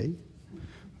said, okay.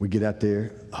 We get out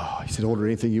there. Oh, he said, order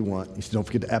anything you want. He said, don't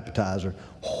forget the appetizer.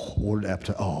 Oh, ordered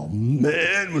appetizer. Oh,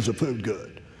 man, was the food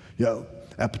good. You know,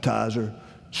 appetizer,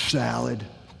 salad,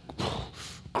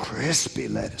 crispy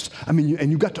lettuce. I mean,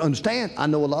 and you got to understand, I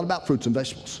know a lot about fruits and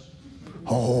vegetables.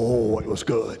 Oh, it was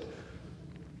good.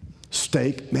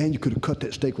 Steak, man, you could have cut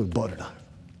that steak with a butter knife.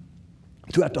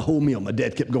 Throughout the whole meal, my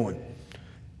dad kept going,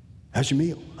 how's your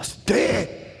meal? I said, Dad,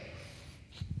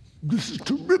 this is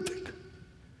terrific.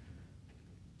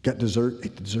 Got dessert,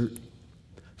 ate the dessert.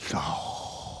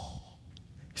 Oh.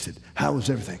 He said, how was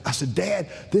everything? I said, Dad,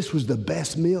 this was the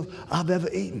best meal I've ever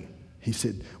eaten. He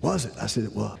said, was it? I said,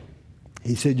 it was.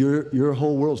 He said, your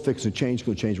whole world's fixing to change,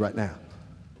 going to change right now.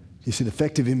 He said,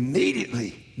 effective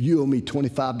immediately, you owe me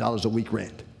 $25 a week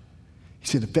rent. He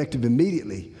said, effective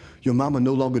immediately, your mama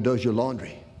no longer does your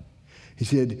laundry. He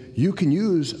said, you can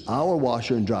use our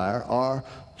washer and dryer, our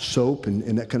soap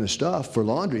and that kind of stuff for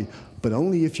laundry, but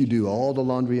only if you do all the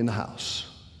laundry in the house.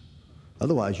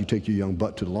 Otherwise, you take your young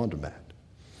butt to the laundromat.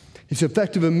 He said,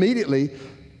 effective immediately,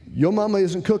 your mama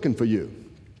isn't cooking for you.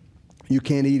 You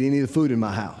can't eat any of the food in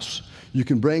my house. You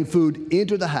can bring food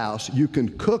into the house, you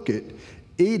can cook it,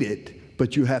 eat it,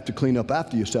 but you have to clean up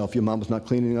after yourself. Your mama's not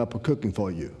cleaning up or cooking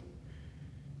for you.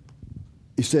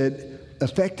 He said,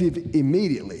 effective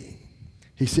immediately.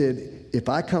 He said, if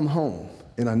I come home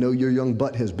and I know your young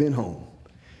butt has been home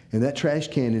and that trash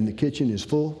can in the kitchen is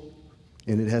full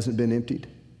and it hasn't been emptied,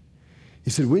 he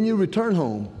said, when you return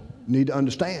home, you need to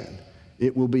understand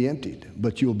it will be emptied,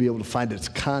 but you'll be able to find its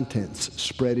contents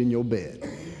spread in your bed.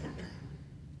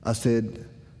 I said,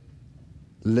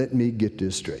 let me get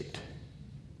this straight.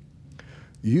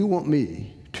 You want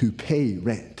me to pay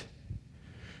rent.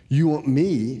 You want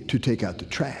me to take out the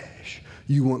trash.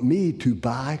 You want me to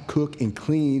buy, cook, and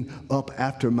clean up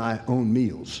after my own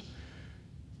meals.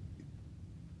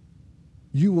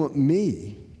 You want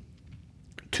me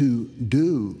to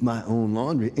do my own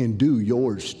laundry and do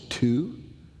yours too?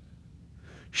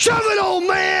 Shove it, old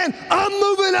man! I'm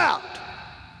moving out!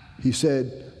 He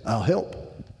said, I'll help.